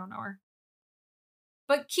that. Like, I don't know her.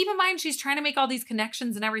 But keep in mind, she's trying to make all these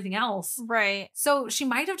connections and everything else. Right. So she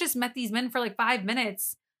might have just met these men for like 5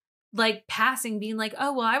 minutes, like passing, being like,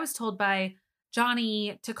 oh, well, I was told by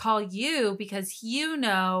Johnny to call you because you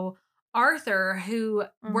know Arthur, who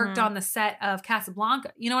worked on the set of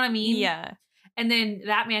Casablanca. You know what I mean? Yeah. And then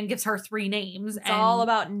that man gives her 3 names. It's all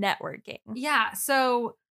about networking. Yeah.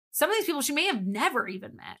 So some of these people she may have never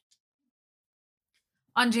even met.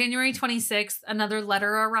 On January 26th, another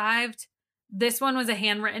letter arrived. This one was a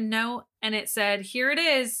handwritten note, and it said, "Here it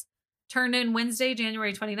is. Turned in Wednesday,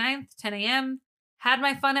 January 29th, 10 a.m. Had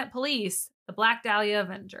my fun at police. The Black Dahlia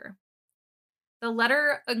Avenger." The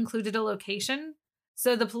letter included a location,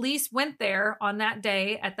 so the police went there on that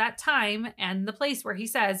day at that time and the place where he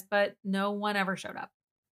says, but no one ever showed up.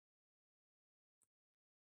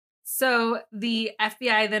 So the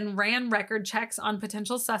FBI then ran record checks on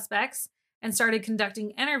potential suspects and started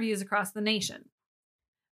conducting interviews across the nation.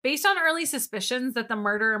 Based on early suspicions that the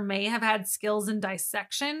murderer may have had skills in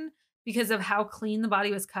dissection because of how clean the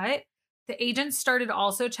body was cut, the agents started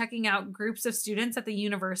also checking out groups of students at the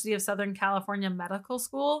University of Southern California Medical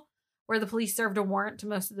School, where the police served a warrant to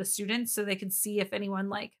most of the students so they could see if anyone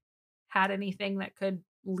like had anything that could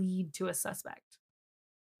lead to a suspect.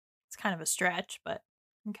 It's kind of a stretch, but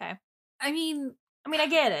okay. I mean, I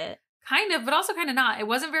get it. Kind of, but also kind of not. It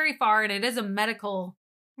wasn't very far, and it is a medical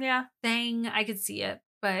thing. I could see it,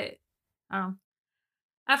 but I don't know.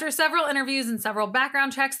 After several interviews and several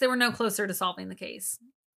background checks, they were no closer to solving the case.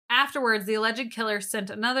 Afterwards, the alleged killer sent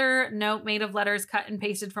another note made of letters cut and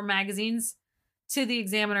pasted from magazines to the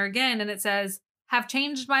Examiner again, and it says, "Have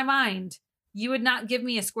changed my mind. You would not give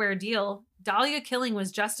me a square deal. Dahlia killing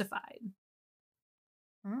was justified."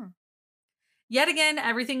 Yet again,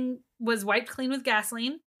 everything was wiped clean with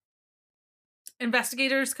gasoline.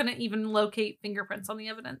 Investigators couldn't even locate fingerprints on the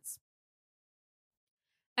evidence.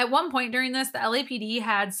 At one point during this, the LAPD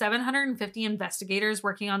had 750 investigators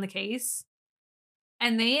working on the case,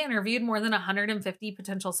 and they interviewed more than 150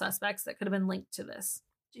 potential suspects that could have been linked to this.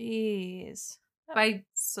 Jeez.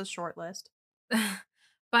 It's a short list.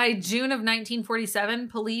 By June of 1947,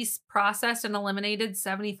 police processed and eliminated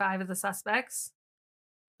 75 of the suspects.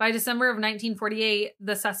 By December of 1948,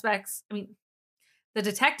 the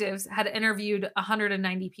detectives had interviewed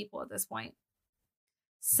 190 people at this point.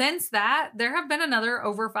 Since that, there have been another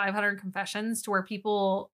over 500 confessions to where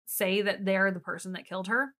people say that they're the person that killed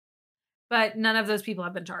her, but none of those people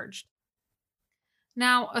have been charged.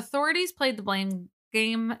 Now, authorities played the blame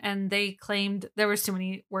game, and they claimed there was too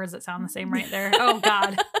many words that sound the same right there. Oh,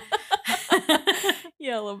 God.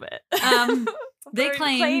 Yeah, a little bit. They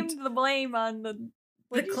claimed the blame on the...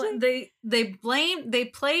 they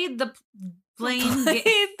played the blame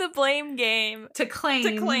game. The blame game. To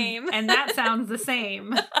claim. And that sounds the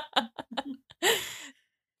same.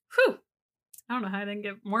 Whew. I don't know how I didn't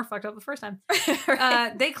get more fucked up the first time.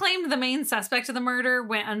 Right. They claimed the main suspect of the murder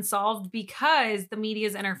went unsolved because the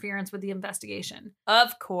media's interference with the investigation.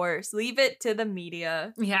 Of course. Leave it to the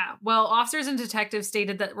media. Yeah. Well, officers and detectives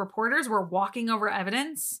stated that reporters were walking over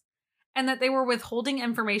evidence and that they were withholding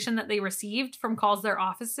information that they received from calls to their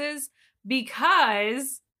offices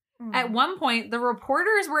because at one point the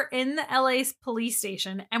reporters were in the LA police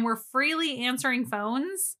station and were freely answering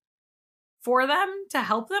phones for them to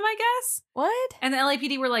help them, I guess. What? And the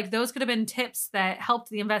LAPD were like, those could have been tips that helped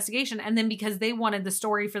the investigation. And then because they wanted the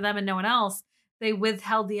story for them and no one else, they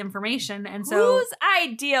withheld the information. And so whose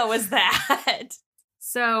idea was that?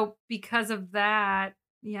 So because of that,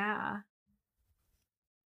 yeah.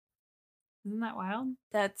 Isn't that wild?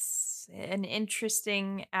 That's an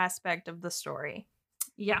interesting aspect of the story.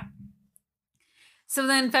 Yeah. So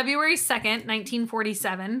then February 2nd,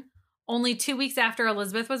 1947, only 2 weeks after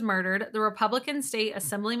Elizabeth was murdered, the Republican state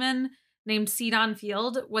assemblyman named Seton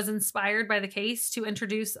Field was inspired by the case to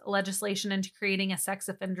introduce legislation into creating a sex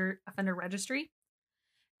offender registry.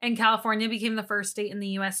 And California became the first state in the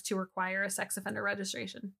U.S. to require a sex offender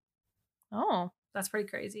registration. Oh. That's pretty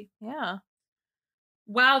crazy. Yeah.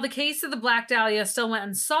 While the case of the Black Dahlia still went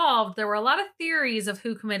unsolved, there were a lot of theories of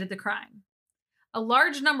who committed the crime. A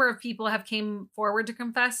large number of people have came forward to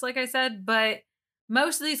confess, like I said, but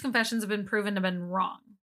most of these confessions have been proven to have been wrong.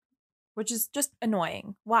 Which is just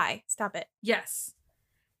annoying. Why? Stop it. Yes.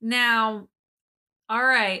 Now, all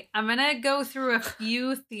right, I'm going to go through a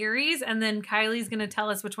few theories and then Kylie's going to tell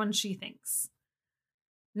us which one she thinks.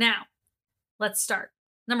 Now, let's start.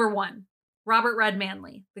 Number 1, Robert Red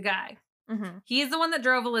Manley, the guy. Mm-hmm. He is the one that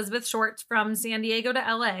drove Elizabeth Short from San Diego to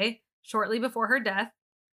LA shortly before her death.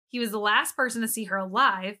 He was the last person to see her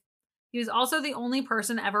alive. He was also the only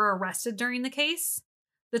person ever arrested during the case.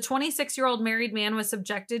 The 26-year-old married man was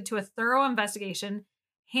subjected to a thorough investigation,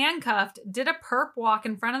 handcuffed, did a perp walk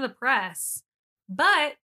in front of the press,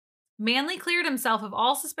 but Manley cleared himself of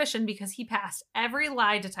all suspicion because he passed every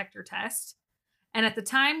lie detector test. And at the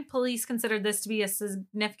time, police considered this to be a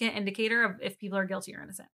significant indicator of if people are guilty or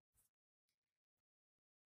innocent.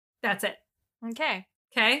 That's it. Okay.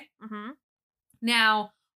 Okay? Mm-hmm.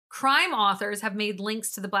 Now, crime authors have made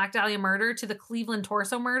links to the Black Dahlia murder to the Cleveland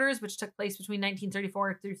Torso murders, which took place between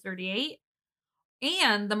 1934 through 38,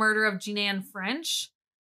 and the murder of Jean Anne French,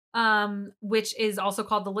 which is also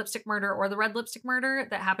called the lipstick murder or the red lipstick murder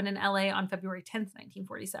that happened in LA on February 10th,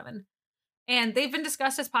 1947. And they've been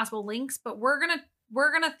discussed as possible links, but we're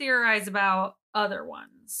gonna theorize about other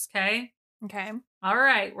ones, okay? Okay. All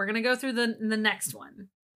right, we're gonna go through the next one.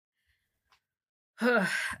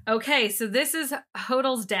 Okay, so this is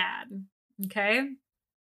Hodel's dad, okay?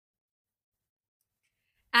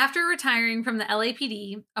 After retiring from the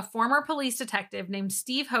LAPD, a former police detective named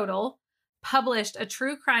Steve Hodel published a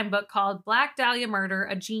true crime book called Black Dahlia Murder,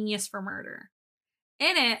 A Genius for Murder.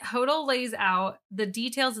 In it, Hodel lays out the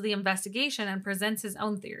details of the investigation and presents his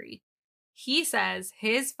own theory. He says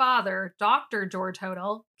his father, Dr. George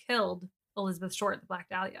Hodel, killed Elizabeth Short, the Black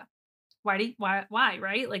Dahlia. Why,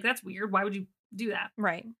 right? Like, that's weird. Why would you do that?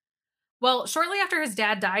 Right. Well, shortly after his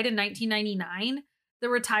dad died in 1999, the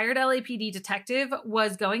retired LAPD detective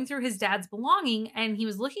was going through his dad's belonging and he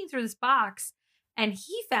was looking through this box and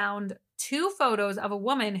he found 2 photos of a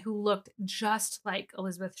woman who looked just like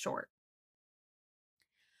Elizabeth Short.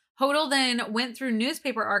 Hodel then went through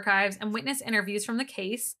newspaper archives and witness interviews from the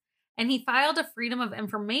case, and he filed a Freedom of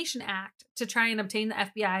Information Act to try and obtain the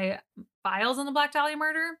FBI files on the Black Dahlia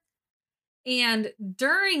murder. And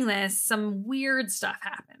during this, some weird stuff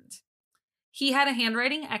happened. He had a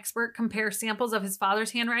handwriting expert compare samples of his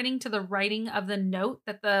father's handwriting to the writing of the note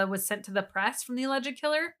that was sent to the press from the alleged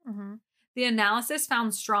killer. Mm-hmm. The analysis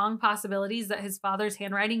found strong possibilities that his father's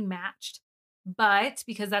handwriting matched. But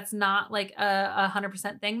because that's not like a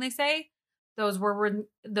 100% thing, they say, those were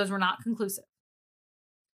not conclusive.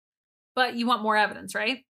 But you want more evidence,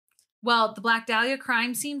 right? Well, the Black Dahlia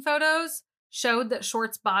crime scene photos showed that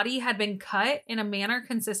Short's body had been cut in a manner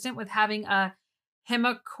consistent with having a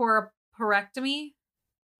hemicorectomy.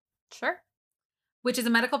 Sure. Which is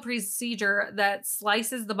a medical procedure that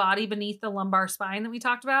slices the body beneath the lumbar spine that we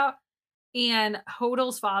talked about. And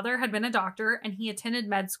Hodel's father had been a doctor and he attended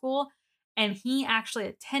med school. And he actually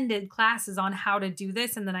attended classes on how to do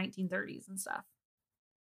this in the 1930s and stuff.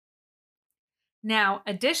 Now,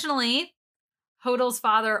 additionally, Hodel's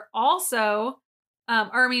father also,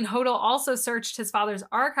 Hodel also searched his father's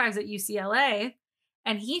archives at UCLA,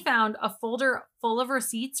 and he found a folder full of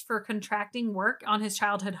receipts for contracting work on his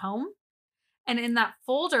childhood home. And in that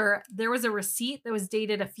folder, there was a receipt that was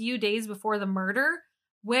dated a few days before the murder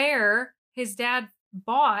where his dad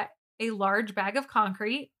bought a large bag of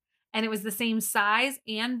concrete, and it was the same size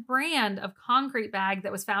and brand of concrete bag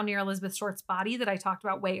that was found near Elizabeth Short's body that I talked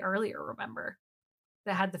about way earlier, remember?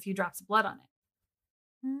 That had the few drops of blood on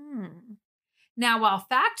it. Now, while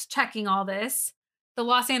fact-checking all this, the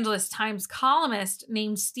Los Angeles Times columnist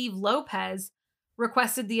named Steve Lopez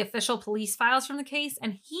requested the official police files from the case,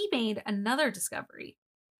 and he made another discovery.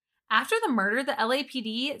 After the murder, the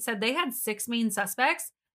LAPD said they had 6 main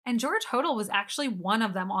suspects, and George Hodel was actually one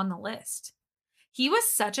of them on the list. He was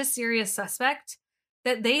such a serious suspect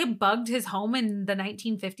that they bugged his home in the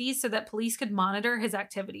 1950s so that police could monitor his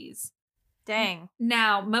activities. Dang.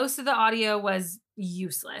 Now, most of the audio was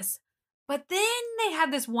useless, but then they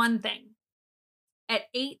had this one thing. At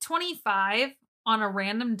 8:25 on a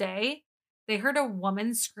random day, they heard a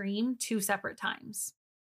woman scream 2 separate times.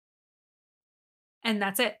 And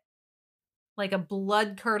that's it. Like a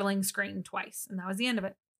blood-curdling scream twice. And that was the end of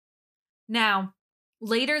it. Now,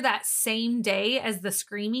 later that same day as the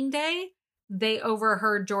screaming day, they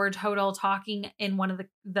overheard George Hodel talking in one of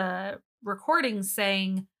the recordings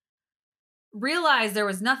saying, "Realized there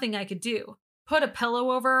was nothing I could do. Put a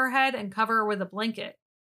pillow over her head and cover her with a blanket.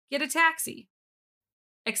 Get a taxi."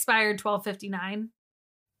 Expired 12:59.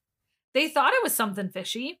 They thought it was something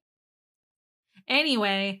fishy.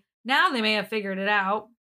 Anyway, now they may have figured it out.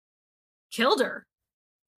 Killed her.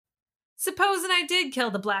 Supposing I did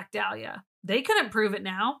kill the Black Dahlia. They couldn't prove it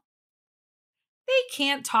now. They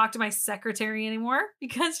can't talk to my secretary anymore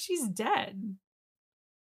because she's dead.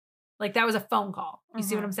 Like, that was a phone call. You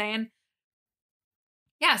see what I'm saying?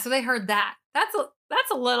 Yeah, so they heard that. That's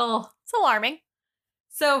a little... It's alarming.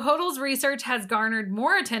 So Hodel's research has garnered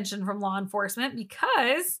more attention from law enforcement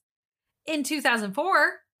because in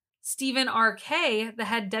 2004, Stephen R. Kay, the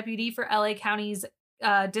head deputy for LA County's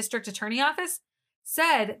district attorney office,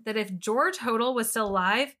 said that if George Hodel was still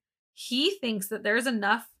alive, he thinks that there's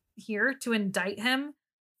enough here to indict him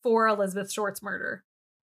for Elizabeth Short's murder.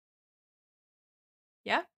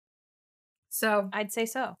 Yeah. So I'd say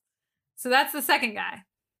so. So that's the second guy.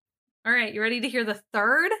 All right, you ready to hear the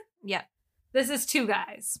third? Yeah. This is 2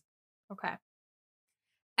 guys. Okay.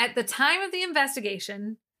 At the time of the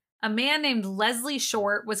investigation, a man named Leslie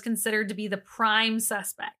Short was considered to be the prime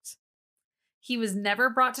suspect. He was never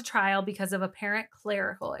brought to trial because of apparent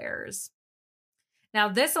clerical errors. Now,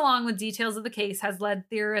 this, along with details of the case, has led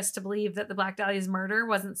theorists to believe that the Black Dahlia's murder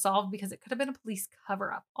wasn't solved because it could have been a police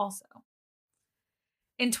cover-up also.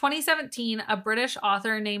 In 2017, a British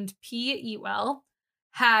author named P. Ewell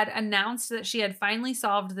had announced that she had finally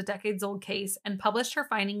solved the decades-old case and published her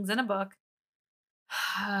findings in a book.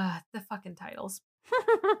 The fucking titles.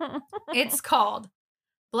 It's called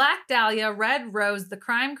Black Dahlia, Red Rose, The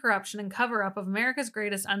Crime, Corruption, and Cover-Up of America's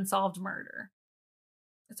Greatest Unsolved Murder.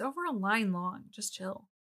 It's over a line long. Just chill.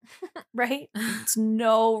 Right? It's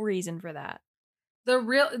no reason for that. The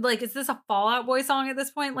real, like, is this a Fall Out Boy song at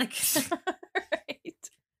this point? Like, right.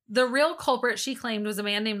 The real culprit, she claimed, was a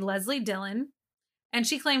man named Leslie Dillon. And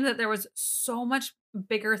she claimed that there was so much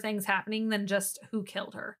bigger things happening than just who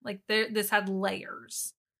killed her. Like, this had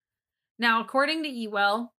layers. Now, according to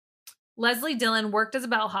Ewell, Leslie Dillon worked as a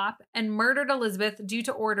bellhop and murdered Elizabeth due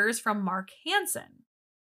to orders from Mark Hansen.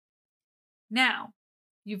 Now,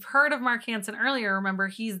 you've heard of Mark Hansen earlier. Remember,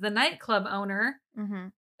 he's the nightclub owner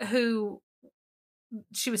who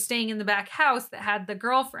she was staying in the back house that had the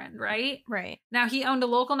girlfriend, right? Right. Now, he owned a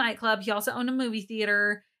local nightclub. He also owned a movie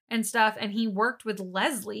theater and stuff, and he worked with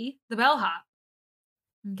Leslie, the bellhop.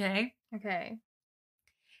 Okay.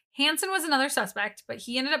 Hansen was another suspect, but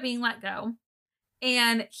he ended up being let go.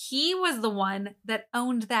 And he was the one that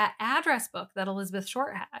owned that address book that Elizabeth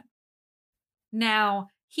Short had. Now,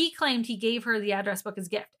 he claimed he gave her the address book as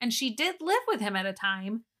gift, and she did live with him at a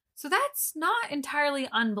time, so that's not entirely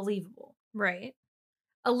unbelievable. Right.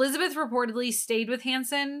 Elizabeth reportedly stayed with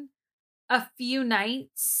Hansen a few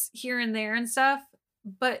nights here and there and stuff,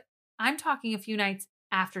 but I'm talking a few nights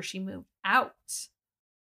after she moved out.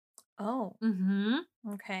 Oh.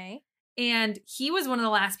 Okay. And he was one of the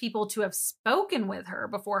last people to have spoken with her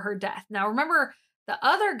before her death. Now, remember, the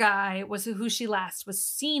other guy was who she last was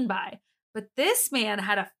seen by, but this man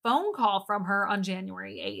had a phone call from her on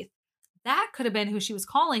January 8th. That could have been who she was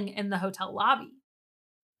calling in the hotel lobby.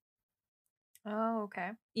 Oh,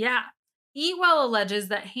 okay. Yeah. Ewell alleges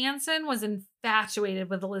that Hansen was infatuated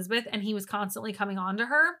with Elizabeth and he was constantly coming on to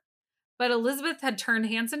her. But Elizabeth had turned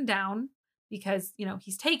Hansen down because,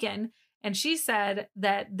 he's taken. And she said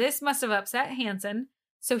that this must have upset Hansen.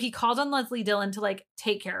 So he called on Leslie Dillon to,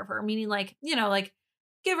 take care of her. Meaning,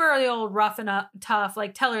 give her the old rough and tough,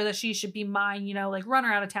 like tell her that she should be mine, like run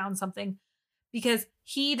her out of town, something. Because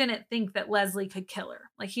he didn't think that Leslie could kill her.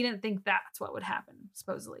 Like, he didn't think that's what would happen,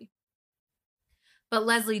 supposedly. But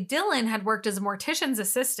Leslie Dillon had worked as a mortician's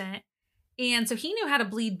assistant. And so he knew how to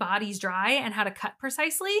bleed bodies dry and how to cut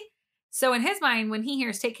precisely. So in his mind, when he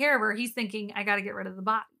hears take care of her, he's thinking, I got to get rid of the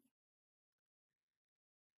body.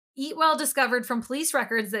 Eatwell discovered from police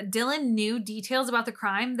records that Dillon knew details about the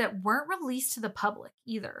crime that weren't released to the public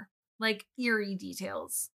either. Like eerie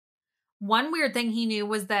details. One weird thing he knew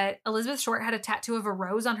was that Elizabeth Short had a tattoo of a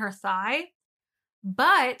rose on her thigh,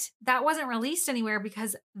 but that wasn't released anywhere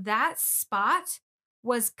because that spot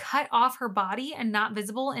was cut off her body and not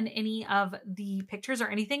visible in any of the pictures or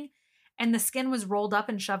anything, and the skin was rolled up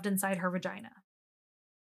and shoved inside her vagina.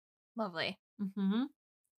 Lovely. Mm-hmm.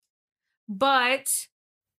 But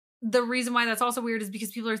the reason why that's also weird is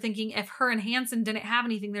because people are thinking if her and Hansen didn't have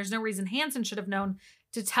anything, there's no reason Hansen should have known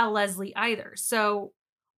to tell Leslie either. So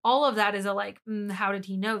all of that is a like, how did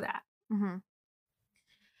he know that? Mm-hmm.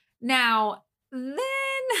 Now, then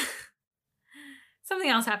something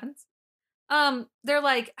else happens. They're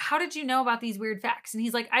like, how did you know about these weird facts? And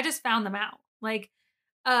he's like, I just found them out. Like,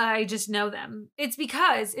 I just know them. It's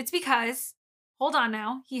because, hold on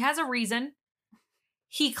now. He has a reason.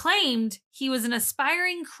 He claimed he was an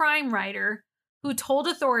aspiring crime writer who told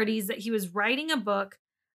authorities that he was writing a book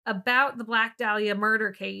about the Black Dahlia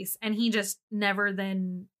murder case, and he just never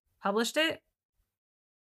then published it.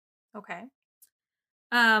 Okay.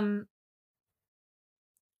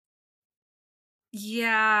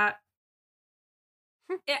 Yeah.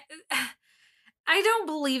 I don't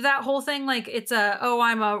believe that whole thing. Like it's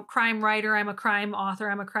I'm a crime writer, I'm a crime author,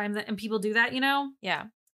 I'm a crime and people do that, Yeah.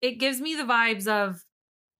 It gives me the vibes of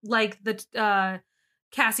like the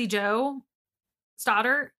Cassie Joe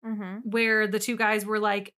Stoddard, where the two guys were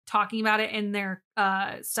like talking about it in their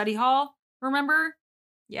study hall, remember?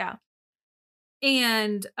 Yeah.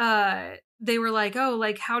 And they were like, oh,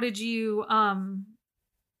 like how did you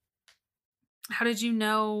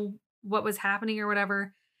know what was happening or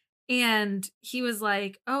whatever? And he was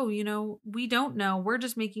like, oh, we don't know. We're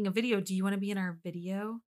just making a video. Do you want to be in our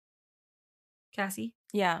video, Cassie?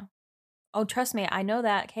 Yeah. Oh, trust me, I know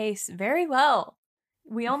that case very well.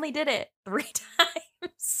 We only did it 3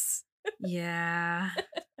 times. Yeah.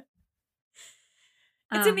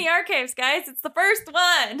 It's in the archives, guys. It's the first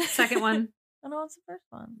one. Second one. Oh, no, it's the first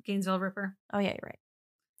one. Gainesville Ripper. Oh, yeah, you're right.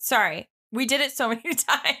 Sorry. We did it so many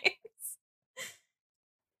times.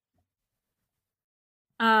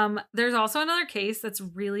 There's also another case that's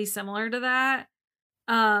really similar to that.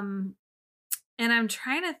 And I'm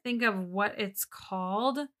trying to think of what it's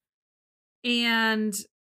called. And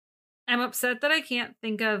I'm upset that I can't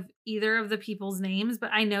think of either of the people's names, but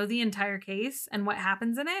I know the entire case and what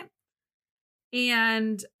happens in it.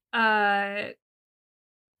 And I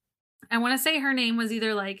want to say her name was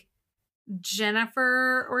either like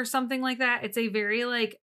Jennifer or something like that. It's a very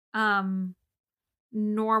like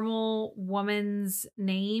normal woman's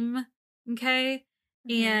name. Okay.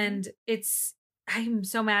 Mm-hmm. And I'm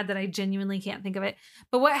so mad that I genuinely can't think of it.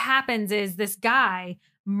 But what happens is this guy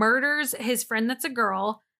murders his friend that's a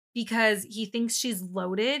girl because he thinks she's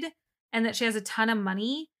loaded and that she has a ton of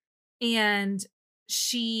money, and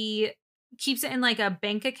she keeps it in like a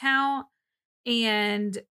bank account,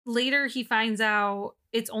 and later he finds out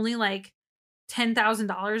it's only like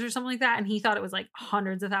 $10,000 or something like that, and he thought it was like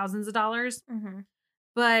hundreds of thousands of dollars. Mm-hmm.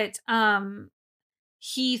 But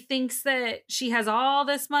he thinks that she has all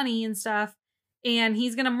this money and stuff, and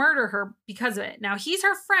he's gonna murder her because of it. Now he's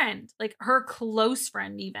her friend, like her close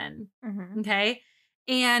friend even. Mm-hmm. Okay.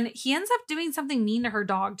 And he ends up doing something mean to her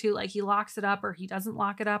dog too. Like he locks it up or he doesn't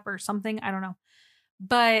lock it up or something. I don't know.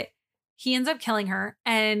 But he ends up killing her.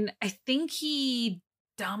 And I think he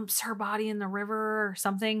dumps her body in the river or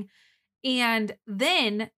something. And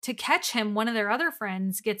then to catch him, one of their other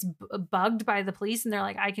friends gets bugged by the police, and they're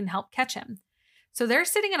like, I can help catch him. So they're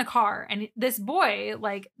sitting in a car, and this boy,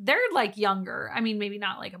 like, they're like younger. I mean, maybe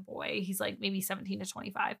not like a boy. He's like maybe 17 to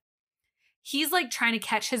 25. He's like trying to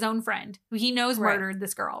catch his own friend who he knows murdered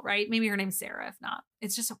this girl, right? Maybe her name's Sarah. If not,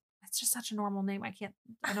 it's just such a normal name. I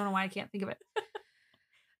don't know why I can't think of it.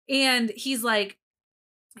 And he's like,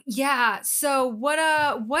 yeah, so what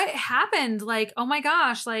happened? Like, oh my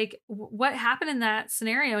gosh, like what happened in that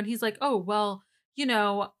scenario? And he's like, oh, well, here's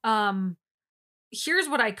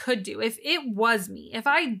what I could do. If it was me, if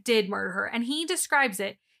I did murder her, and he describes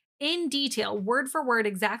it in detail, word for word,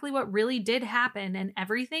 exactly what really did happen and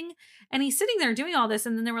everything. And he's sitting there doing all this.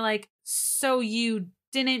 And then they were like, so you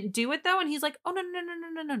didn't do it though? And he's like, oh, no.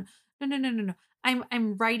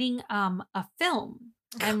 I'm writing a film.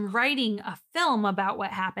 I'm writing a film about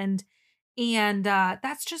what happened. And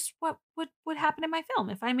that's just what would happen in my film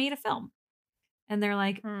if I made a film. And they're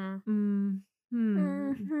like,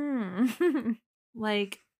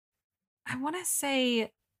 like, I want to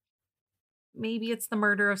say maybe it's the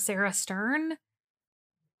murder of Sarah Stern.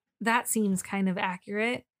 That seems kind of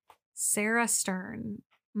accurate. Sarah Stern.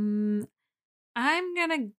 I'm going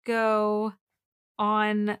to go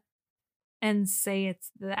on and say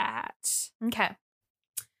it's that. Okay.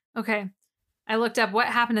 I looked up what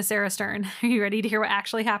happened to Sarah Stern. Are you ready to hear what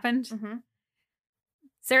actually happened? Mm-hmm.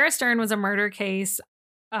 Sarah Stern was a murder case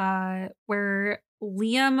where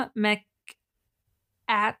Liam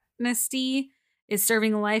McAtnesty is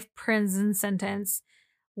serving a life prison sentence.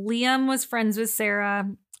 Liam was friends with Sarah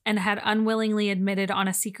and had unwillingly admitted on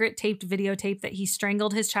a secret taped videotape that he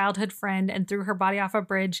strangled his childhood friend and threw her body off a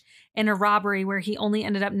bridge in a robbery where he only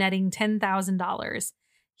ended up netting $10,000.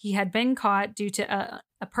 He had been caught due to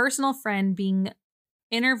a personal friend being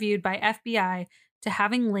interviewed by FBI to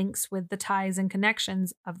having links with the ties and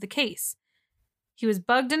connections of the case. He was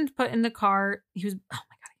bugged and put in the car. He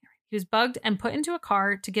was bugged and put into a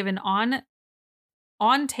car to give an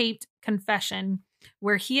on-taped confession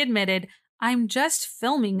where he admitted, "I'm just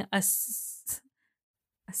filming a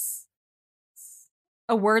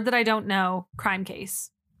word that I don't know crime case."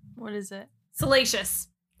 What is it? Salacious.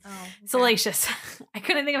 Oh, okay. Salacious. I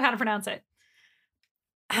couldn't think of how to pronounce it.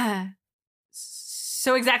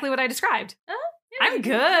 So exactly what I described. Oh, yeah, I'm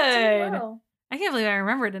good. Well. I can't believe I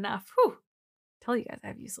remembered enough. Whew. Tell you guys I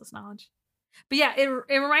have useless knowledge. But yeah, it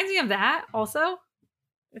reminds me of that also.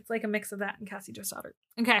 It's like a mix of that and Cassie Jo Stoddard.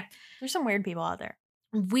 Okay. There's some weird people out there.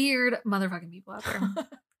 Weird motherfucking people out there.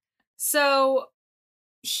 So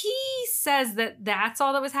he says that that's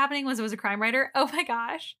all that was happening was it was a crime writer. Oh my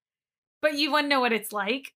gosh. But you want to know what it's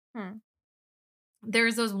like?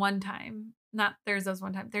 There's that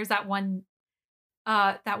one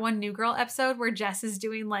New Girl episode where Jess is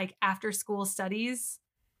doing like after school studies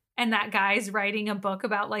and that guy's writing a book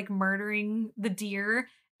about like murdering the deer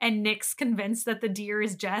and Nick's convinced that the deer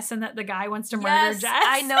is Jess and that the guy wants to murder Jess.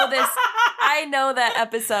 I know this. I know that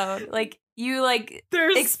episode. Like you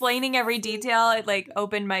explaining every detail, it like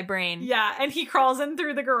opened my brain. Yeah, and he crawls in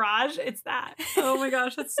through the garage. It's that. Oh my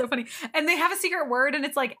gosh, that's so funny. And they have a secret word and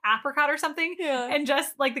it's like apricot or something. Yeah. And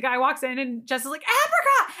Jess, like the guy walks in and Jess is like,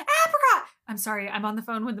 apricot, apricot. I'm sorry, I'm on the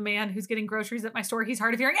phone with the man who's getting groceries at my store. He's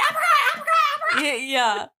hard of hearing. Apricot, apricot, apricot.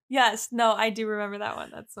 Yeah. Yes. No, I do remember that one.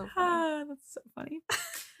 That's so funny. That's so funny.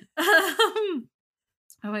 Oh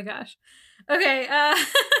my gosh. Okay.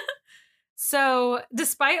 So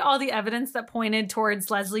despite all the evidence that pointed towards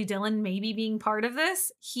Leslie Dillon maybe being part of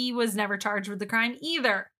this, he was never charged with the crime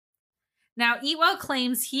either. Now, Eatwell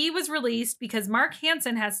claims he was released because Mark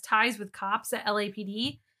Hansen has ties with cops at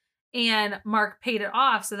LAPD, and Mark paid it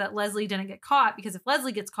off so that Leslie didn't get caught, because if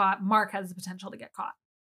Leslie gets caught, Mark has the potential to get caught.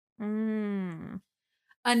 Another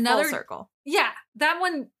full circle. Yeah,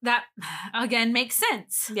 that again makes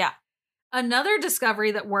sense. Yeah. Another discovery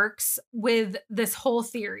that works with this whole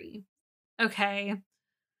theory, okay,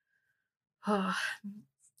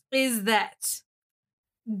 is that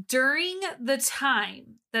during the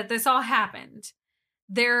time that this all happened,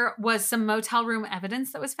 there was some motel room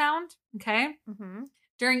evidence that was found, okay? Mm-hmm.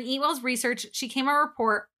 During Eatwell's research, she came a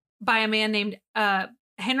report by a man named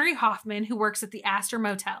Henry Hoffman, who works at the Astor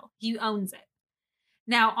Motel. He owns it.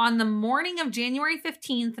 Now, on the morning of January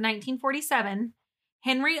 15th, 1947,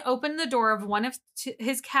 Henry opened the door of one of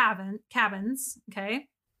his cabins, okay?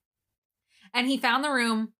 And he found the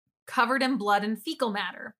room covered in blood and fecal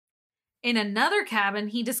matter. In another cabin,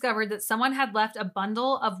 he discovered that someone had left a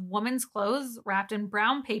bundle of woman's clothes wrapped in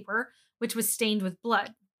brown paper, which was stained with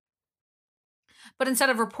blood. But instead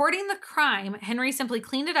of reporting the crime, Henry simply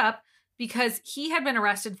cleaned it up because he had been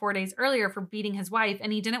arrested 4 days earlier for beating his wife,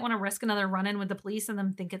 and he didn't want to risk another run-in with the police and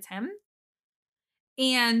them think it's him.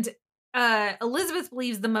 And Elizabeth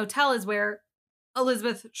believes the motel is where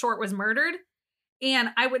Elizabeth Short was murdered. And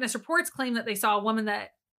eyewitness reports claim that they saw a woman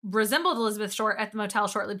that resembled Elizabeth Short at the motel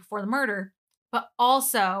shortly before the murder, but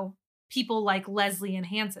also people like Leslie and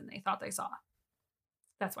Hansen they thought they saw.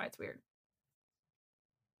 That's why it's weird.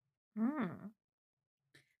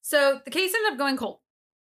 So the case ended up going cold.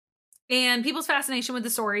 And people's fascination with the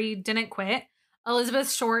story didn't quit.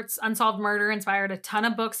 Elizabeth Short's unsolved murder inspired a ton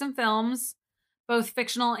of books and films, both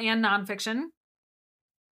fictional and nonfiction.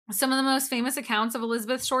 Some of the most famous accounts of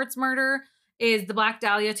Elizabeth Short's murder is the Black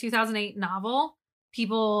Dahlia 2008 novel.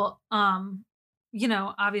 People,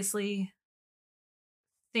 obviously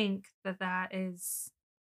think that is,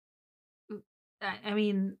 I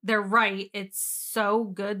mean, they're right. It's so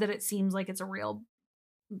good that it seems like it's a real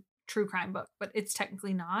true crime book, but it's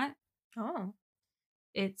technically not. Oh.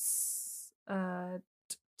 It's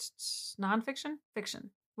nonfiction?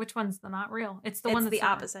 Fiction. Which one's the not real? It's the It's one that's the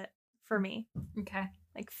opposite for me. Okay.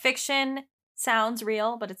 Like fiction sounds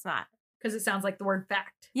real, but it's not. Because it sounds like the word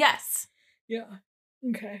fact. Yes. Yeah.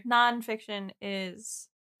 Okay. Nonfiction is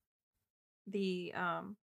the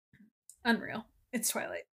Unreal. It's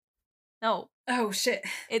Twilight. no. Oh shit.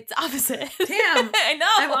 It's opposite. Damn. I know.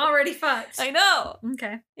 I'm already fucked. I know.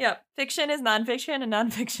 Okay. Yep. Fiction is nonfiction and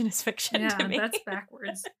nonfiction is fiction to me. That's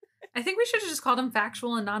backwards. I think we should have just called them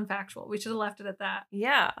factual and non-factual. We should have left it at that.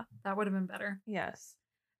 Yeah. That would have been better. Yes.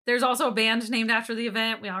 There's also a band named after the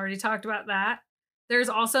event. We already talked about that. There's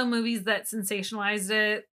also movies that sensationalized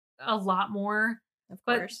it a lot more. Of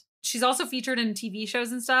But course. she's also featured in TV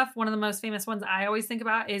shows and stuff. One of the most famous ones I always think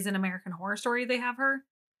about is in American Horror Story. They have her.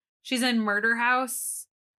 She's in Murder House.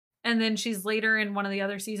 And then she's later in one of the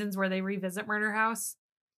other seasons where they revisit Murder House.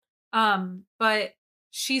 But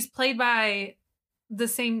she's played by the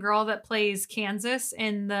same girl that plays Kansas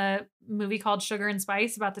in the movie called Sugar and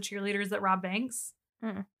Spice about the cheerleaders that rob banks.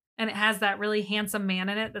 Mm. And it has that really handsome man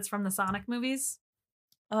in it that's from the Sonic movies.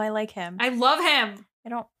 Oh, I like him. I love him. I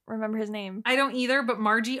don't remember his name. I don't either, but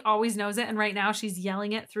Margie always knows it. And right now she's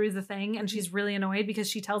yelling it through the thing and she's really annoyed because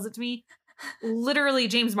she tells it to me. Literally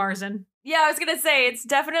James Marsden. Yeah, I was going to say, it's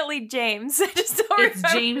definitely James. I just don't It's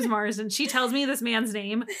remember. James Marsden. She tells me this man's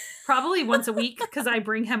name probably once a week because I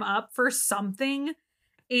bring him up for something.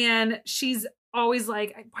 And she's always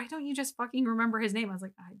like, why don't you just fucking remember his name? I was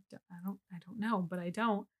like, I don't know, but I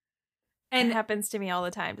don't. And it happens to me all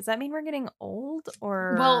the time. Does that mean we're getting old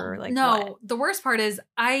or like no, what? The worst part is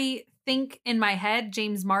I think in my head,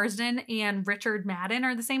 James Marsden and Richard Madden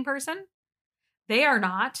are the same person. They are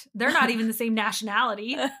not. They're not even the same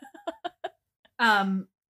nationality.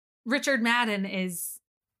 Richard Madden is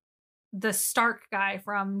the Stark guy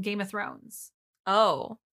from Game of Thrones.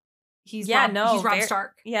 Oh. He's Rob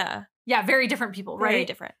Stark. Yeah. Yeah, very different people, right? Very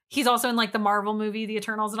different. He's also in like the Marvel movie, The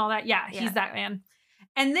Eternals and all that. Yeah, he's that man.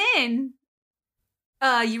 And then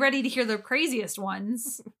you ready to hear the craziest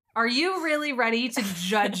ones? Are you really ready to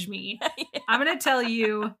judge me? Yeah. I'm going to tell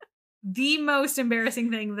you the most embarrassing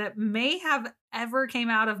thing that may have ever came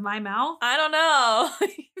out of my mouth. I don't know.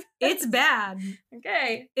 It's bad.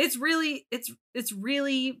 Okay. It's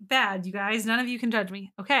really bad, you guys. None of you can judge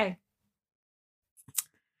me. Okay.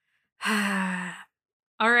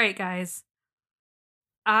 All right, guys.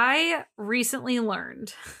 I recently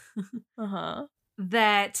learned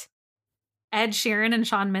that Ed Sheeran and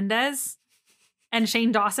Shawn Mendes and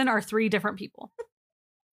Shane Dawson are 3 different people.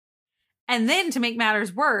 And then to make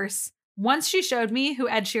matters worse, once she showed me who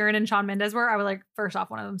Ed Sheeran and Shawn Mendes were, I was like, first off,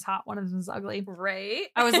 one of them's hot, one of them's ugly. Right.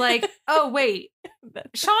 I was like, oh, wait.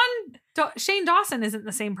 Shane Dawson isn't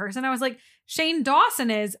the same person. I was like, Shane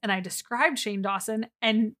Dawson is, and I described Shane Dawson,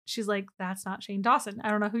 and she's like, that's not Shane Dawson. I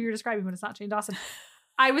don't know who you're describing, but it's not Shane Dawson.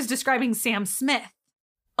 I was describing Sam Smith.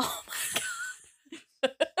 Oh my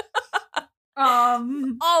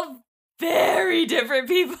God. All very different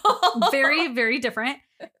people. Very, very different.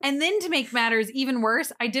 And then to make matters even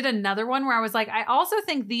worse, I did another one where I was like, I also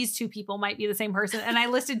think these 2 people might be the same person. And I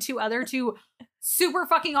listed 2 other super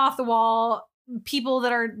fucking off the wall people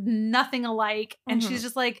that are nothing alike. And she's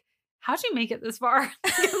just like, how'd you make it this far?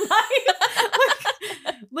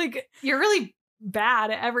 like, you're really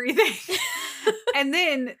bad at everything. And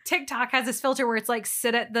then TikTok has this filter where it's like,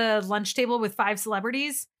 sit at the lunch table with 5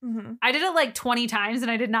 celebrities. I did it like 20 times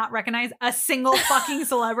and I did not recognize a single fucking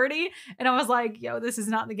celebrity. And I was like, yo, this is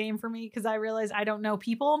not the game for me because I realized I don't know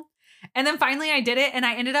people. And then finally I did it and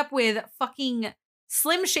I ended up with fucking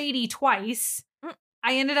Slim Shady twice.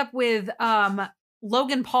 I ended up with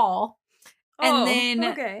Logan Paul. And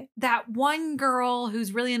then that one girl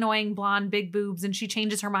who's really annoying, blonde, big boobs, and she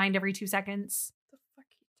changes her mind every 2 seconds.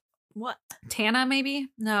 What? Tana, maybe?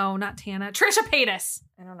 No, not Tana. Trisha Paytas.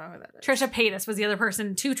 I don't know who that is. Trisha Paytas was the other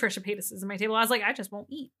person. 2 Trisha Paytases at my table. I was like, I just won't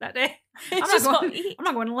eat that day. I'm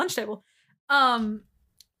not going to lunch table.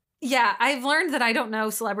 Yeah, I've learned that I don't know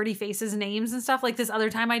celebrity faces, names and stuff. Like this other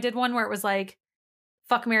time I did one where it was like,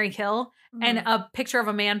 fuck, marry, kill. And a picture of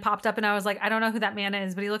a man popped up and I was like, I don't know who that man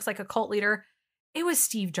is, but he looks like a cult leader. It was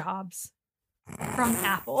Steve Jobs from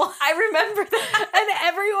Apple. I remember that. And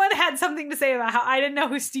everyone had something to say about how I didn't know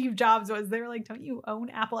who Steve Jobs was. They were like, don't you own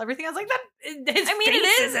Apple? Everything. I was like,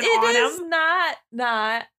 it is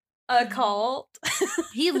not a cult.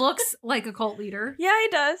 He looks like a cult leader. Yeah, he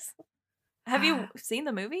does. Have you seen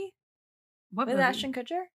the movie? What with movie? Ashton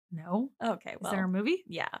Kutcher? No. Okay, well. Is there a movie?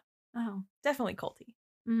 Yeah. Oh. Definitely culty.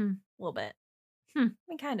 A little bit. I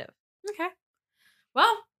mean, kind of. Okay.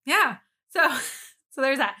 Well, yeah. So So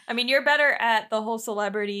there's that. I mean, you're better at the whole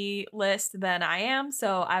celebrity list than I am,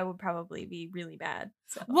 so I would probably be really bad.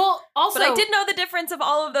 So. Well, also, but I did know the difference of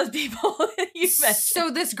all of those people you mentioned. So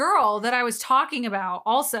this girl that I was talking about,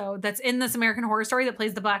 also that's in this American Horror Story that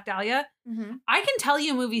plays the Black Dahlia, I can tell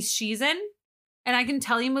you movies she's in, and I can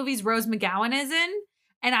tell you movies Rose McGowan is in,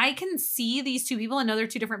 and I can see these two people and know they're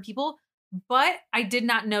two different people, but I did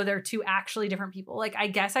not know they're two actually different people. Like, I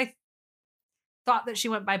guess I thought that she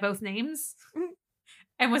went by both names.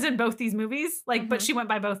 And was in both these movies, like, but she went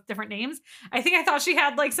by both different names. I think I thought she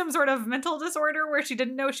had like some sort of mental disorder where she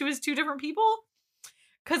didn't know she was two different people.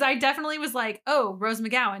 Cause I definitely was like, oh, Rose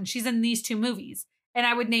McGowan, she's in these two movies. And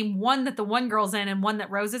I would name one that the one girl's in and one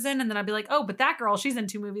that Rose is in. And then I'd be like, oh, but that girl, she's in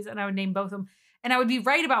two movies. And I would name both of them. And I would be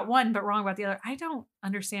right about one, but wrong about the other. I don't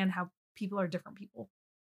understand how people are different people.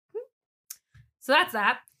 So that's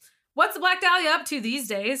that. What's the Black Dahlia up to these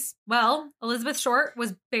days? Well, Elizabeth Short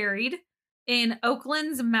was buried in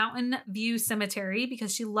Oakland's Mountain View Cemetery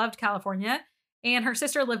because she loved California, and her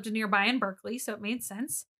sister lived nearby in Berkeley, so it made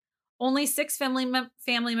sense. Only 6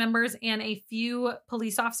 family members and a few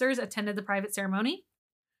police officers attended the private ceremony.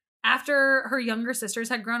 After her younger sisters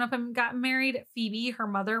had grown up and gotten married, Phoebe, her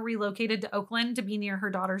mother, relocated to Oakland to be near her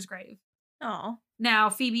daughter's grave. Oh. Now,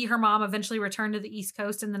 Phoebe, her mom, eventually returned to the East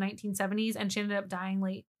Coast in the 1970s, and she ended up dying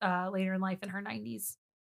later in life in her 90s.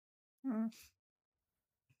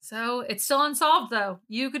 So it's still unsolved, though.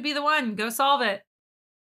 You could be the one. Go solve it.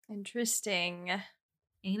 Interesting.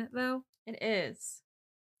 Ain't it, though? It is.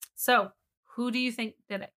 So who do you think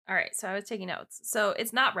did it? All right. So I was taking notes. So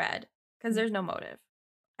it's not red because there's no motive.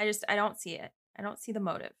 I don't see it. I don't see the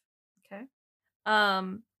motive. Okay.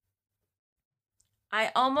 I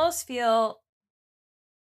almost feel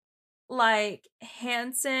like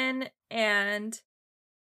Hanson and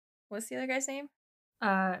what's the other guy's name?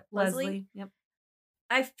 Leslie. Yep.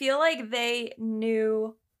 I feel like they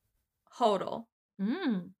knew Hodel.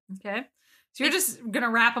 Okay. So you're just going to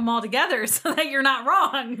wrap them all together so that you're not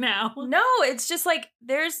wrong now. No, it's just like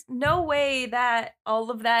there's no way that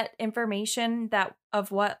all of that information that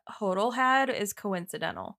of what Hodel had is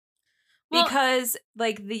coincidental. Well, because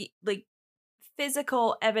like the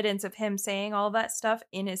physical evidence of him saying all that stuff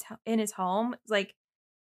in his home, like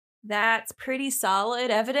that's pretty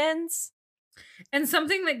solid evidence. And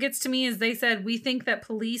something that gets to me is they said, we think that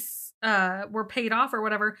police were paid off or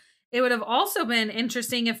whatever. It would have also been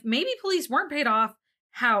interesting if maybe police weren't paid off.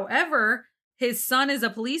 However, his son is a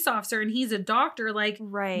police officer and he's a doctor. Like,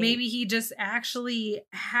 right. Maybe he just actually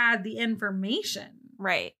had the information.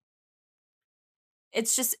 Right.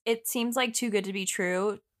 It's just, it seems like too good to be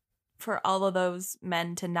true for all of those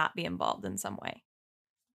men to not be involved in some way.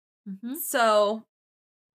 So,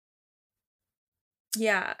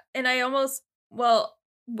 yeah. And I almost,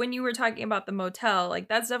 when you were talking about the motel, like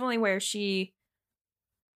that's definitely where she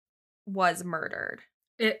was murdered.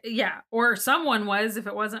 Yeah, or someone was if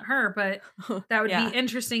it wasn't her, but that would be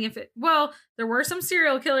interesting if there were some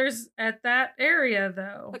serial killers at that area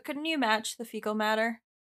though. But couldn't you match the fecal matter?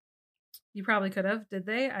 You probably could have. Did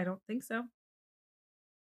they? I don't think so.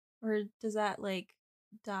 Or does that like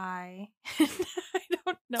die? I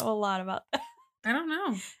don't know a lot about that. I don't know. I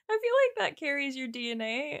feel like that carries your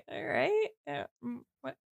DNA, right?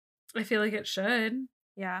 What? I feel like it should.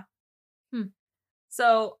 Yeah.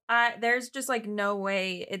 So there's just like no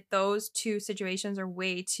way those two situations are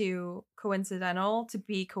way too coincidental to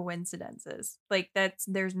be coincidences. Like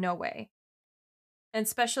there's no way. And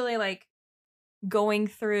especially like going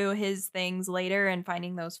through his things later and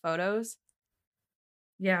finding those photos.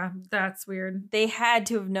 Yeah, that's weird. They had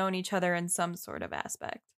to have known each other in some sort of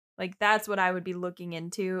aspect. Like that's what I would be looking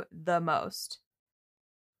into the most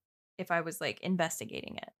if I was like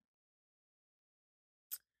investigating it.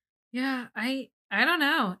 Yeah, I don't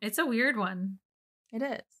know. It's a weird one. It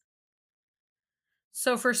is.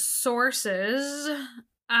 So for sources,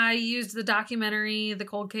 I used the documentary The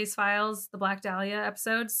Cold Case Files, the Black Dahlia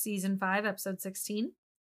episode, season 5, episode 16.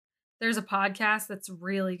 There's a podcast that's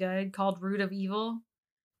really good called Root of Evil.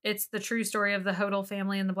 It's the true story of the Hodel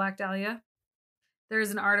family and the Black Dahlia.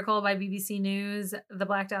 There's an article by BBC News, The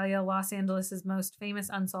Black Dahlia, Los Angeles' Most Famous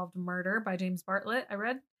Unsolved Murder by James Bartlett, I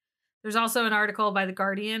read. There's also an article by The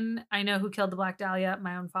Guardian, I Know Who Killed the Black Dahlia,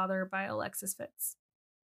 My Own Father, by Alexis Fitz.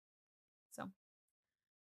 So,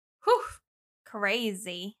 whew.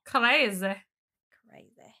 Crazy. Yeah.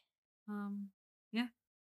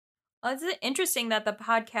 Well, it's interesting that the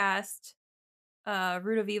podcast,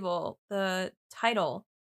 Root of Evil, the title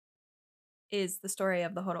is the story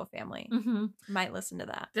of the Hodel family. Might listen to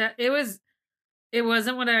that. It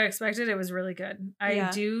wasn't what I expected. It was really good. I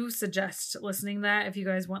do suggest listening to that if you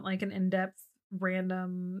guys want like an in-depth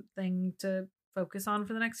random thing to focus on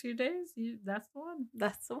for the next few days, that's the one.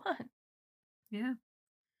 That's the one. Yeah.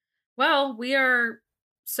 Well, we are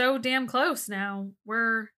so damn close now.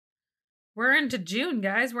 We're into June,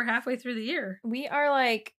 guys. We're halfway through the year. We are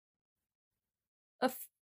like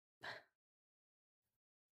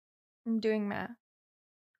I'm doing math.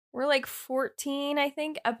 We're like 14, I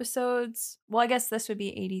think, episodes. Well, I guess this would be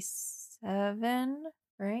 87,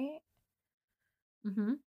 right?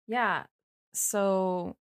 Mm-hmm. Yeah.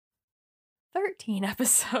 So 13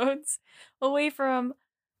 episodes away from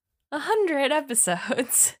 100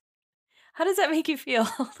 episodes. How does that make you feel?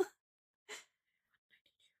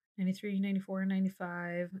 93, 94,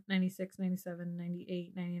 95, 96, 97,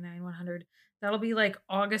 98, 99, 100. That'll be like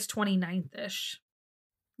August 29th-ish.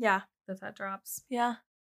 Yeah. That drops. Yeah.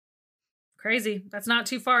 Crazy. That's not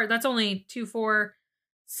too far. That's only 2, 4,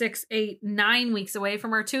 6, 8, 9 weeks away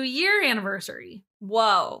from our 2-year anniversary.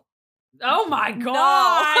 Whoa. Oh my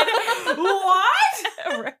God.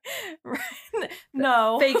 What?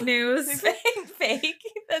 No. Fake news. Fake.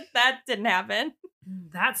 That didn't happen.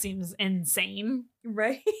 That seems insane.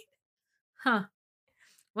 Right? Huh.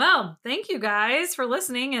 Well, thank you guys for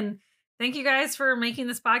listening, and thank you guys for making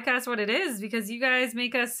this podcast what it is, because you guys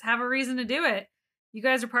make us have a reason to do it. You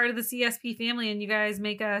guys are part of the CSP family, and you guys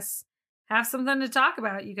make us have something to talk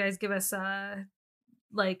about. You guys give us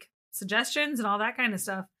like suggestions and all that kind of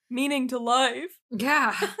stuff. Meaning to life.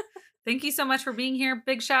 Yeah. Thank you so much for being here.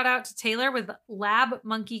 Big shout out to Taylor with Lab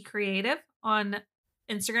Monkey Creative on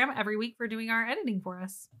Instagram every week for doing our editing for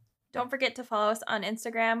us. Don't forget to follow us on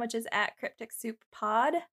Instagram, which is at Cryptic Soup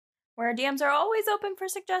Pod, where our DMs are always open for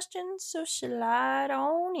suggestions, so slide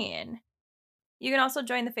on in. You can also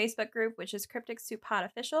join the Facebook group, which is Cryptic Soup Pod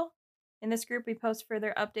Official. In this group, we post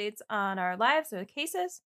further updates on our lives or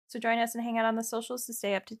cases, so join us and hang out on the socials to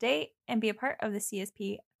stay up to date and be a part of the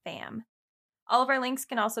CSP fam. All of our links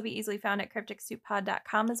can also be easily found at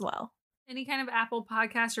crypticsouppod.com as well. Any kind of Apple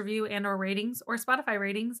podcast review and or ratings or Spotify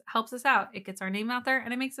ratings helps us out. It gets our name out there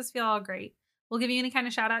and it makes us feel all great. We'll give you any kind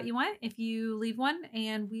of shout out you want if you leave one,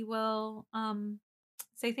 and we will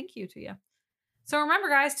say thank you to you. So remember,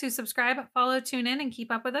 guys, to subscribe, follow, tune in, and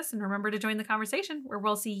keep up with us. And remember to join the conversation, where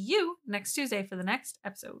we'll see you next Tuesday for the next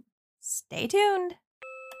episode. Stay tuned.